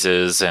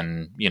phrases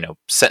and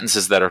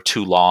sentences that are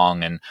too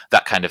long and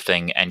that kind of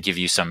thing, and give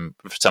you some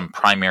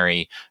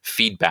primary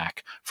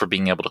feedback for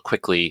being able to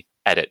quickly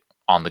edit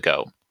on the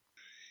go.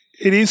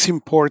 It is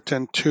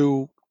important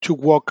to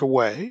walk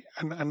away,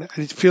 and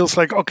it feels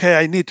like, okay,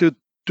 I need to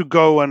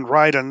go and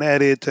write and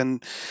edit,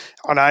 and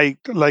I,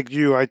 like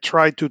you, I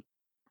try to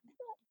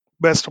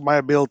best of my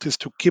abilities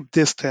to keep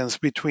distance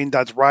between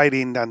that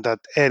writing and that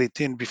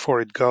editing before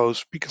it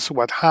goes, because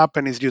what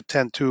happens is you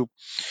tend to,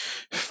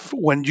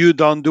 when you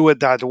don't do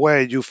it that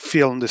way, you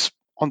fill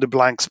on the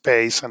blank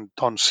space and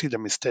don't see the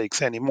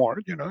mistakes anymore.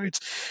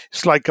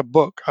 It's like a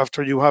book.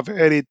 After you have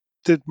edited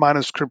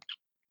manuscript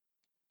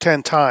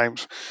 10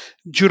 times,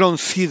 you don't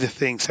see the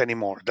things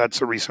anymore. That's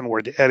the reason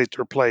where the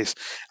editor plays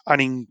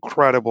an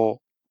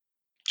incredible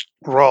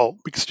role,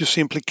 because you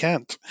simply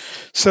can't.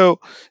 So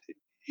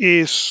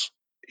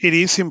it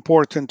is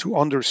important to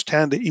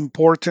understand the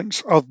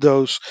importance of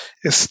those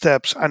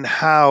steps and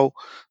how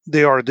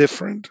they are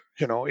different.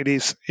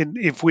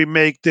 If we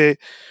make the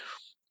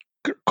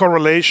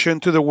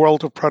correlation to the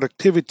world of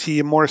productivity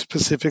and more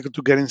specific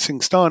to getting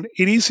things done,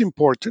 it is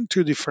important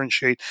to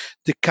differentiate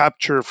the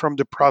capture from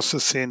the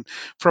processing,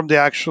 from the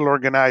actual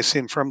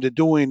organizing, from the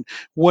doing.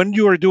 When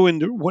you are doing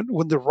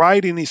when the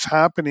writing is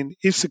happening,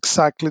 it's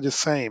exactly the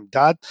same.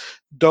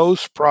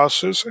 Those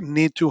processes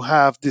need to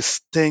have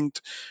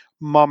distinct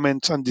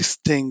moments and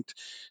distinct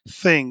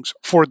things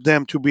for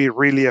them to be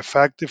really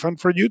effective and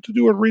for you to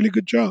do a really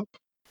good job.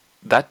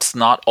 That's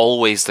not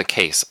always the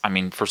case. I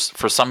mean, for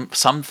some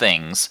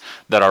things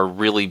that are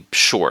really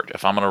short,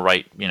 if I'm going to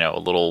write, a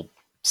little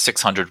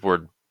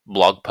 600-word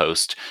blog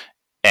post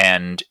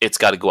and it's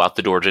got to go out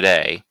the door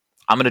today,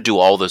 I'm going to do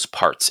all those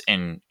parts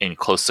in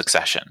close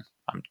succession.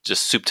 I'm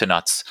just soup to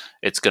nuts.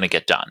 It's going to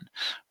get done.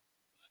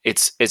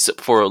 It's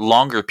for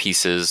longer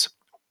pieces,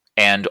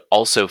 and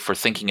also for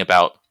thinking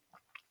about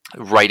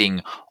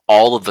writing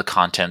all of the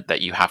content that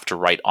you have to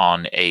write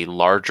on a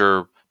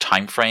larger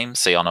time frame,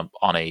 say on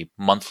a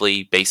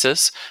monthly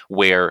basis,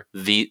 where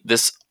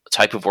this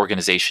type of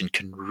organization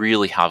can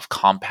really have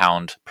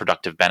compound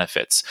productive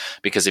benefits.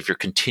 Because if you're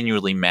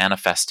continually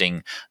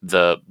manifesting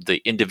the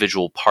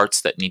individual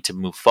parts that need to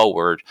move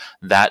forward,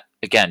 that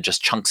again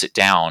just chunks it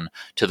down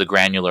to the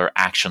granular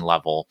action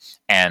level,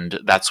 and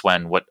that's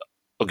when what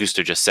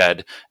Augusto just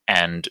said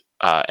and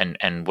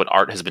what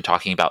Art has been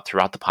talking about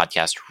throughout the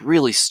podcast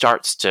really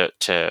starts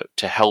to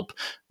help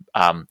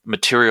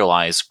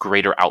materialize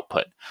greater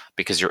output,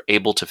 because you're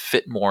able to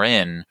fit more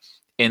in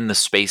the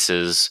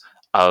spaces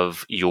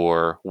of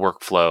your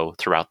workflow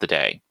throughout the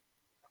day.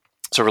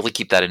 So really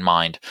keep that in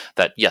mind,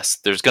 that yes,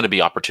 there's going to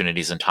be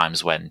opportunities and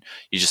times when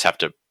you just have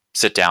to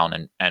sit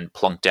down and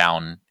plunk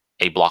down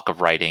a block of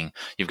writing.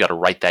 You've got to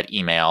write that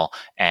email.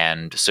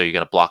 And so you're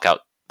going to block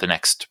out the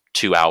next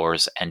 2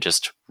 hours and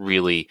just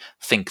really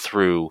think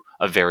through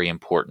a very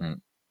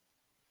important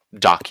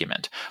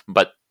document.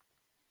 But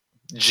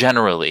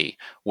generally,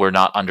 we're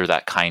not under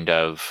that kind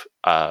of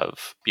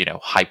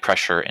high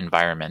pressure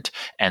environment.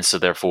 And so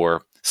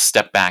therefore,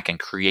 step back and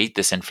create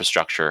this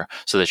infrastructure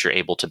so that you're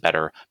able to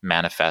better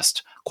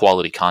manifest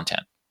quality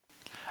content.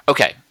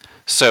 Okay,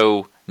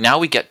 so now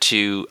we get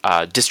to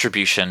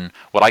distribution,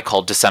 what I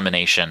call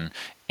dissemination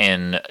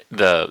in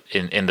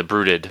the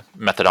Brooded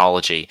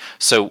methodology.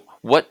 So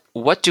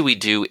what do we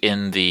do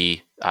in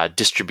the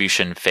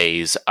distribution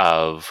phase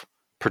of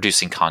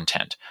producing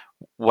content?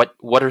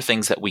 What are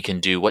things that we can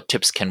do? What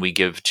tips can we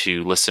give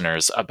to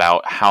listeners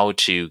about how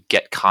to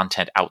get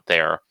content out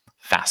there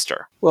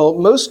faster? Well,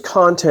 most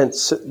content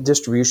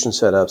distribution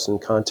setups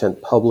and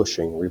content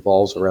publishing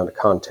revolves around a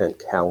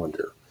content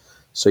calendar.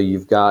 So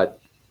you've got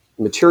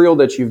material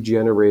that you've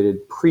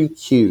generated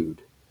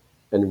pre-queued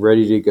and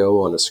ready to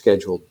go on a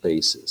scheduled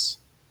basis.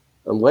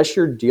 Unless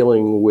you're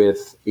dealing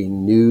with a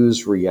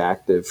news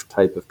reactive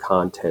type of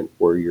content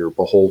where you're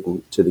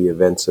beholden to the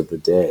events of the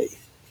day,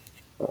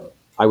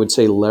 I would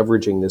say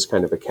leveraging this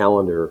kind of a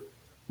calendar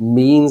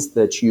means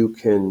that you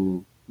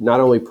can not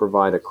only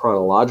provide a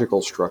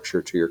chronological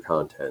structure to your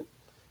content,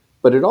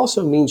 but it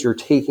also means you're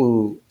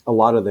taking a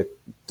lot of the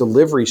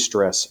delivery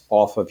stress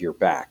off of your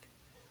back.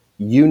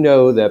 You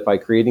know that by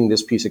creating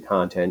this piece of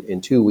content in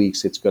 2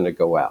 weeks, it's going to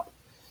go out.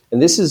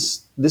 And this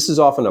is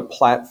often a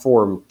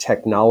platform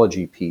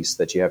technology piece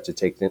that you have to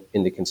take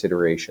into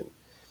consideration.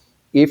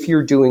 If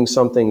you're doing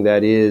something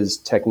that is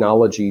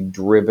technology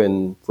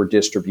driven for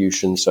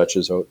distribution, such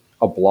as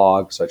a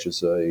blog, such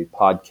as a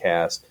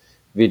podcast,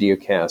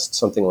 videocast,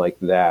 something like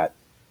that,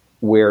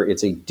 where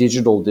it's a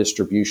digital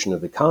distribution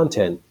of the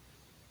content,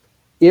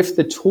 if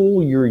the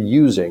tool you're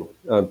using,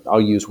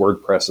 I'll use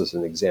WordPress as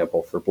an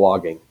example for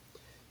blogging,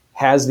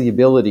 has the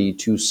ability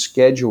to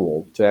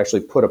schedule, to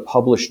actually put a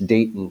published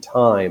date and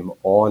time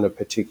on a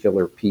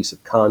particular piece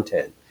of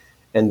content,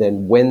 and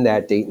then when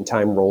that date and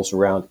time rolls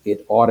around,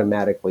 it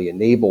automatically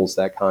enables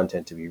that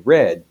content to be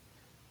read,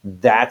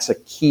 that's a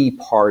key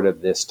part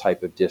of this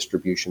type of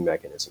distribution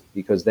mechanism,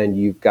 because then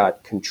you've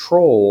got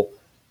control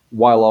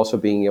while also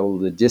being able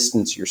to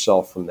distance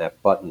yourself from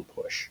that button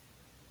push.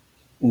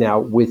 Now,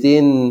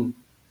 within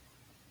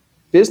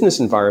business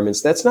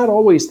environments, that's not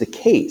always the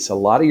case. A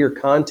lot of your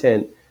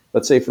content,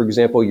 let's say, for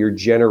example, you're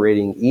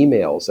generating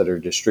emails that are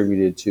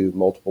distributed to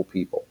multiple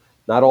people.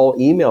 Not all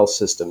email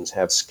systems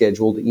have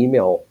scheduled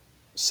email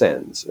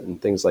sends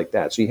and things like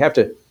that. So you have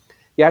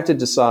to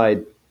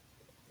decide,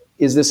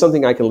 is this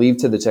something I can leave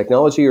to the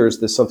technology, or is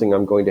this something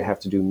I'm going to have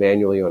to do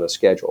manually on a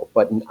schedule?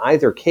 But in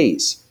either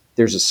case,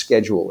 there's a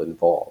schedule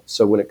involved.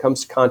 So when it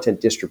comes to content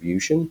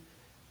distribution,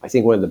 I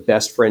think one of the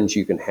best friends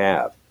you can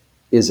have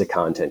is a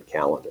content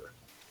calendar.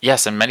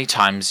 Yes, and many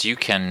times you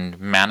can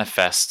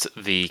manifest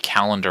the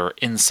calendar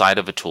inside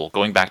of a tool.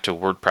 Going back to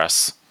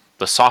WordPress,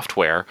 the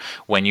software,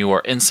 when you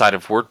are inside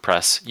of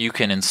WordPress, you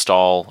can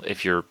install,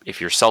 if you're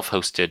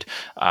self-hosted,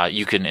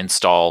 you can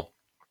install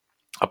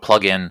a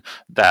plugin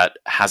that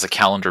has a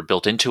calendar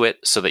built into it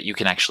so that you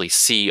can actually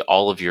see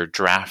all of your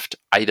draft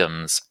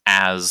items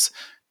as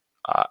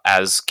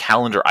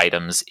calendar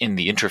items in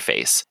the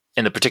interface.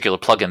 In the particular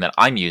plugin that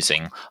I'm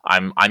using,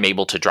 I'm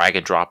able to drag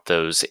and drop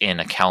those in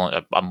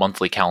a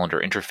monthly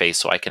calendar interface,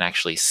 so I can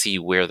actually see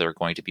where they're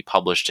going to be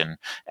published,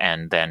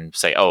 and then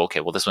say, oh, okay,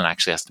 well, this one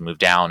actually has to move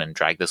down, and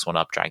drag this one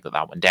up, drag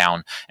that one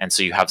down, and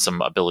so you have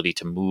some ability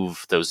to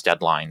move those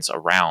deadlines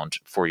around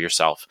for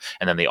yourself,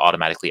 and then they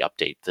automatically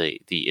update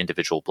the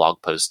individual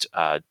blog post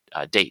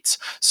dates.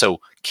 So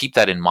keep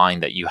that in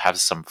mind, that you have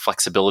some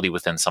flexibility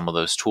within some of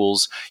those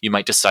tools. You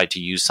might decide to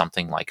use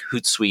something like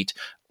Hootsuite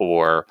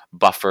or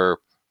Buffer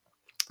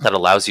that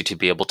allows you to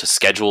be able to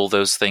schedule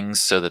those things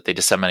so that they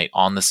disseminate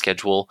on the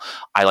schedule.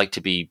 I like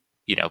to be,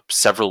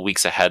 several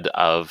weeks ahead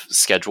of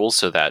schedule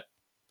so that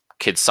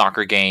kids'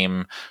 soccer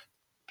game,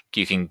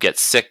 you can get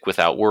sick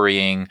without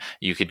worrying,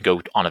 you could go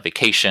on a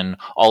vacation,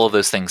 all of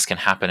those things can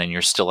happen and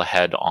you're still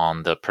ahead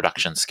on the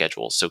production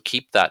schedule. So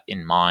keep that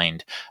in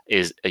mind,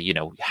 is,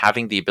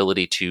 having the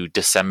ability to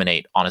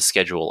disseminate on a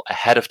schedule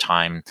ahead of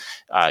time,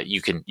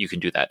 you can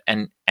do that.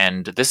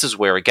 And this is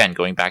where, again,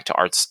 going back to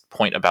Art's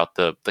point about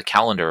the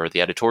calendar or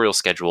the editorial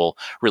schedule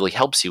really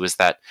helps you, is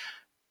that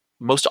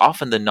most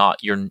often than not,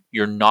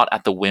 you're not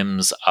at the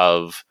whims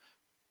of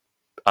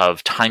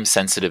time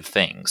sensitive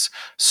things.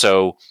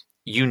 So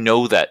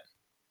that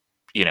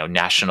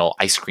National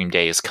Ice Cream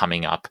Day is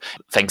coming up,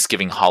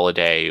 Thanksgiving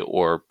holiday,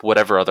 or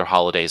whatever other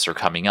holidays are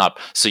coming up.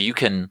 So you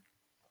can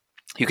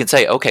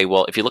say, okay,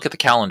 well, if you look at the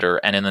calendar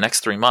and in the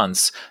next 3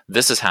 months,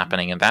 this is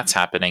happening and that's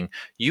happening,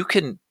 you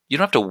don't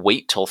have to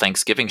wait till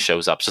Thanksgiving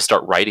shows up to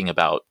start writing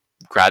about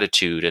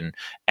gratitude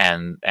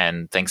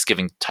and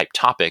Thanksgiving type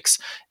topics.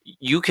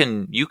 You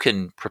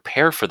can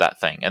prepare for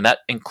that thing. And that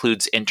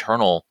includes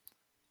internal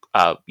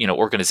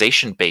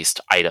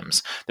organization-based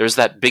items. There's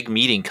that big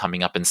meeting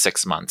coming up in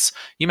 6 months.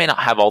 You may not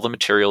have all the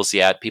materials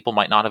yet. People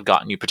might not have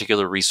gotten you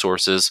particular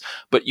resources,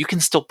 but you can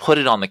still put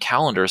it on the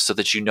calendar so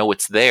that you know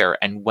it's there.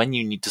 And when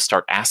you need to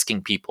start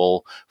asking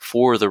people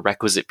for the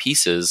requisite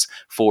pieces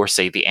for,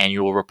 say, the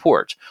annual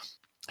report,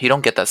 you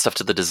don't get that stuff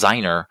to the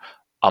designer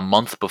a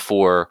month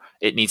before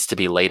it needs to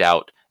be laid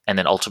out and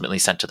then ultimately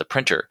sent to the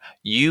printer.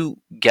 You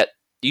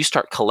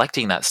start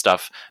collecting that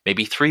stuff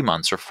maybe 3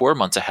 months or 4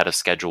 months ahead of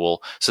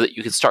schedule so that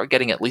you can start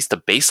getting at least the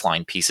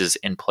baseline pieces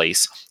in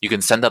place. You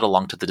can send that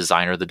along to the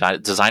designer. The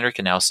designer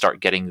can now start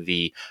getting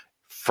the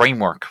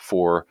framework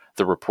for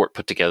the report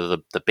put together,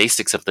 the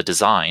basics of the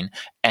design,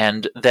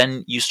 and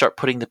then you start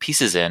putting the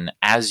pieces in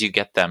as you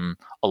get them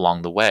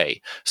along the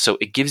way. So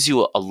it gives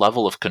you a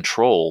level of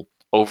control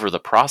over the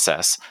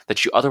process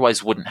that you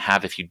otherwise wouldn't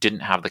have if you didn't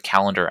have the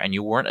calendar and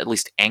you weren't at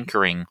least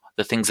anchoring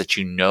the things that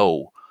you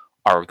know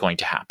are going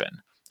to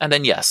happen. And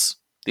then, yes,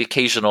 the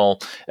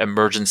occasional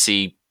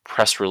emergency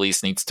press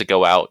release needs to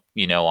go out,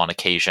 on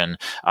occasion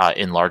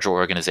in larger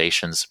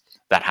organizations.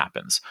 That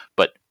happens.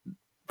 But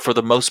for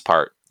the most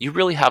part, you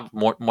really have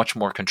much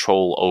more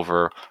control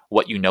over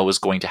what you know is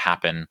going to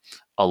happen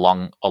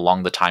along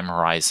the time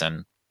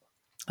horizon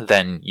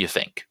than you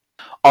think.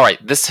 All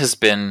right, this has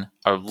been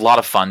a lot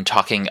of fun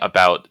talking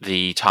about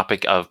the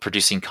topic of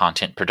producing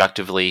content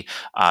productively.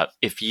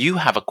 If you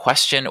have a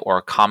question or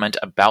a comment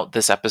about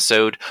this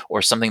episode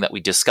or something that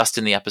we discussed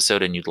in the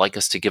episode and you'd like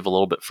us to give a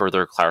little bit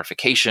further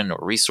clarification or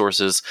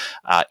resources,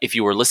 if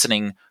you were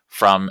listening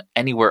from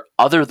anywhere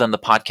other than the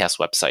podcast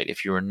website,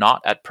 if you are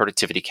not at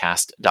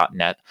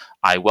productivitycast.net,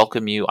 I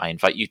welcome you. I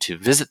invite you to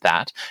visit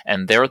that.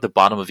 And there at the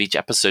bottom of each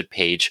episode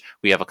page,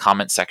 we have a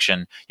comment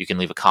section. You can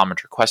leave a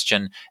comment or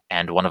question,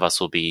 and one of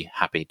us will be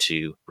happy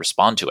to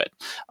respond to it.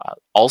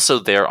 Also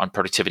there on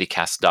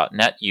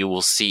productivitycast.net, you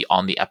will see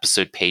on the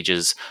episode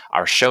pages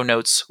our show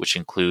notes, which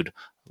include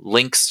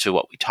links to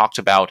what we talked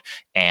about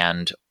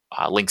and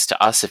links to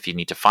us if you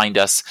need to find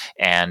us,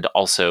 and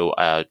also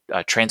a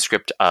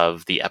transcript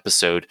of the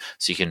episode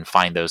so you can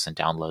find those and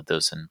download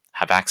those and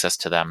have access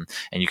to them.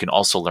 And you can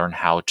also learn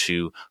how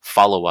to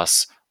follow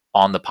us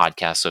on the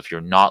podcast. So if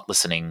you're not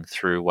listening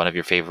through one of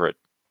your favorite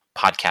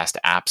podcast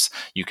apps,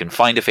 you can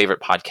find a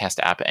favorite podcast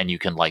app and you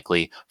can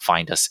likely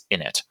find us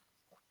in it.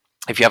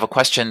 If you have a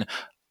question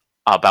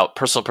about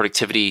personal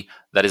productivity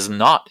that is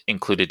not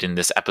included in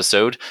this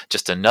episode,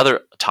 just another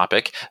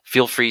topic,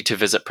 feel free to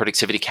visit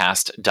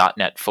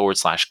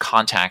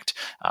productivitycast.net/contact.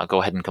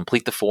 Go ahead and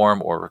complete the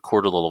form or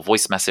record a little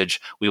voice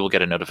message. We will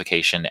get a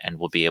notification and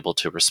we'll be able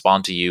to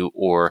respond to you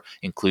or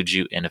include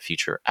you in a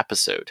future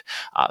episode.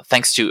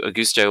 Thanks to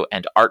Augusto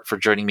and Art for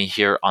joining me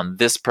here on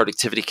this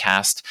Productivity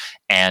Cast.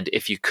 And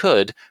if you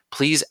could,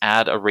 please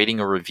add a rating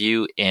or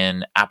review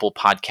in Apple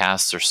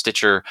Podcasts or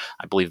Stitcher.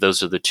 I believe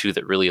those are the two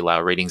that really allow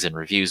ratings and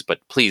reviews, but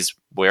please,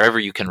 wherever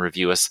you can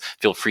review us,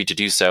 feel free to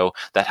do so.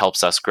 That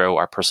helps us grow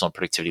our personal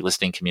productivity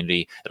listening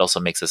community. It also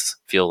makes us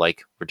feel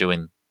like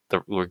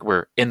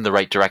we're in the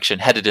right direction,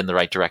 headed in the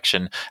right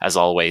direction, as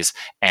always.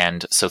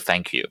 And so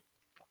thank you.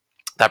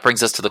 That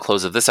brings us to the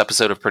close of this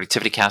episode of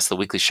Productivity Cast, the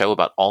weekly show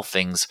about all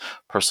things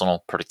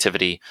personal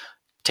productivity.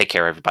 Take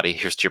care, everybody.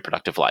 Here's to your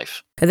productive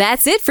life.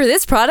 That's it for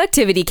this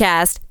Productivity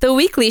Cast, the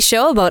weekly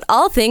show about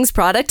all things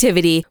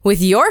productivity,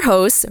 with your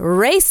hosts,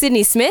 Ray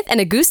Sidney Smith and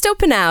Augusto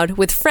Pinaud,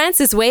 with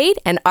Francis Wade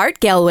and Art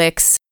Gelwicks.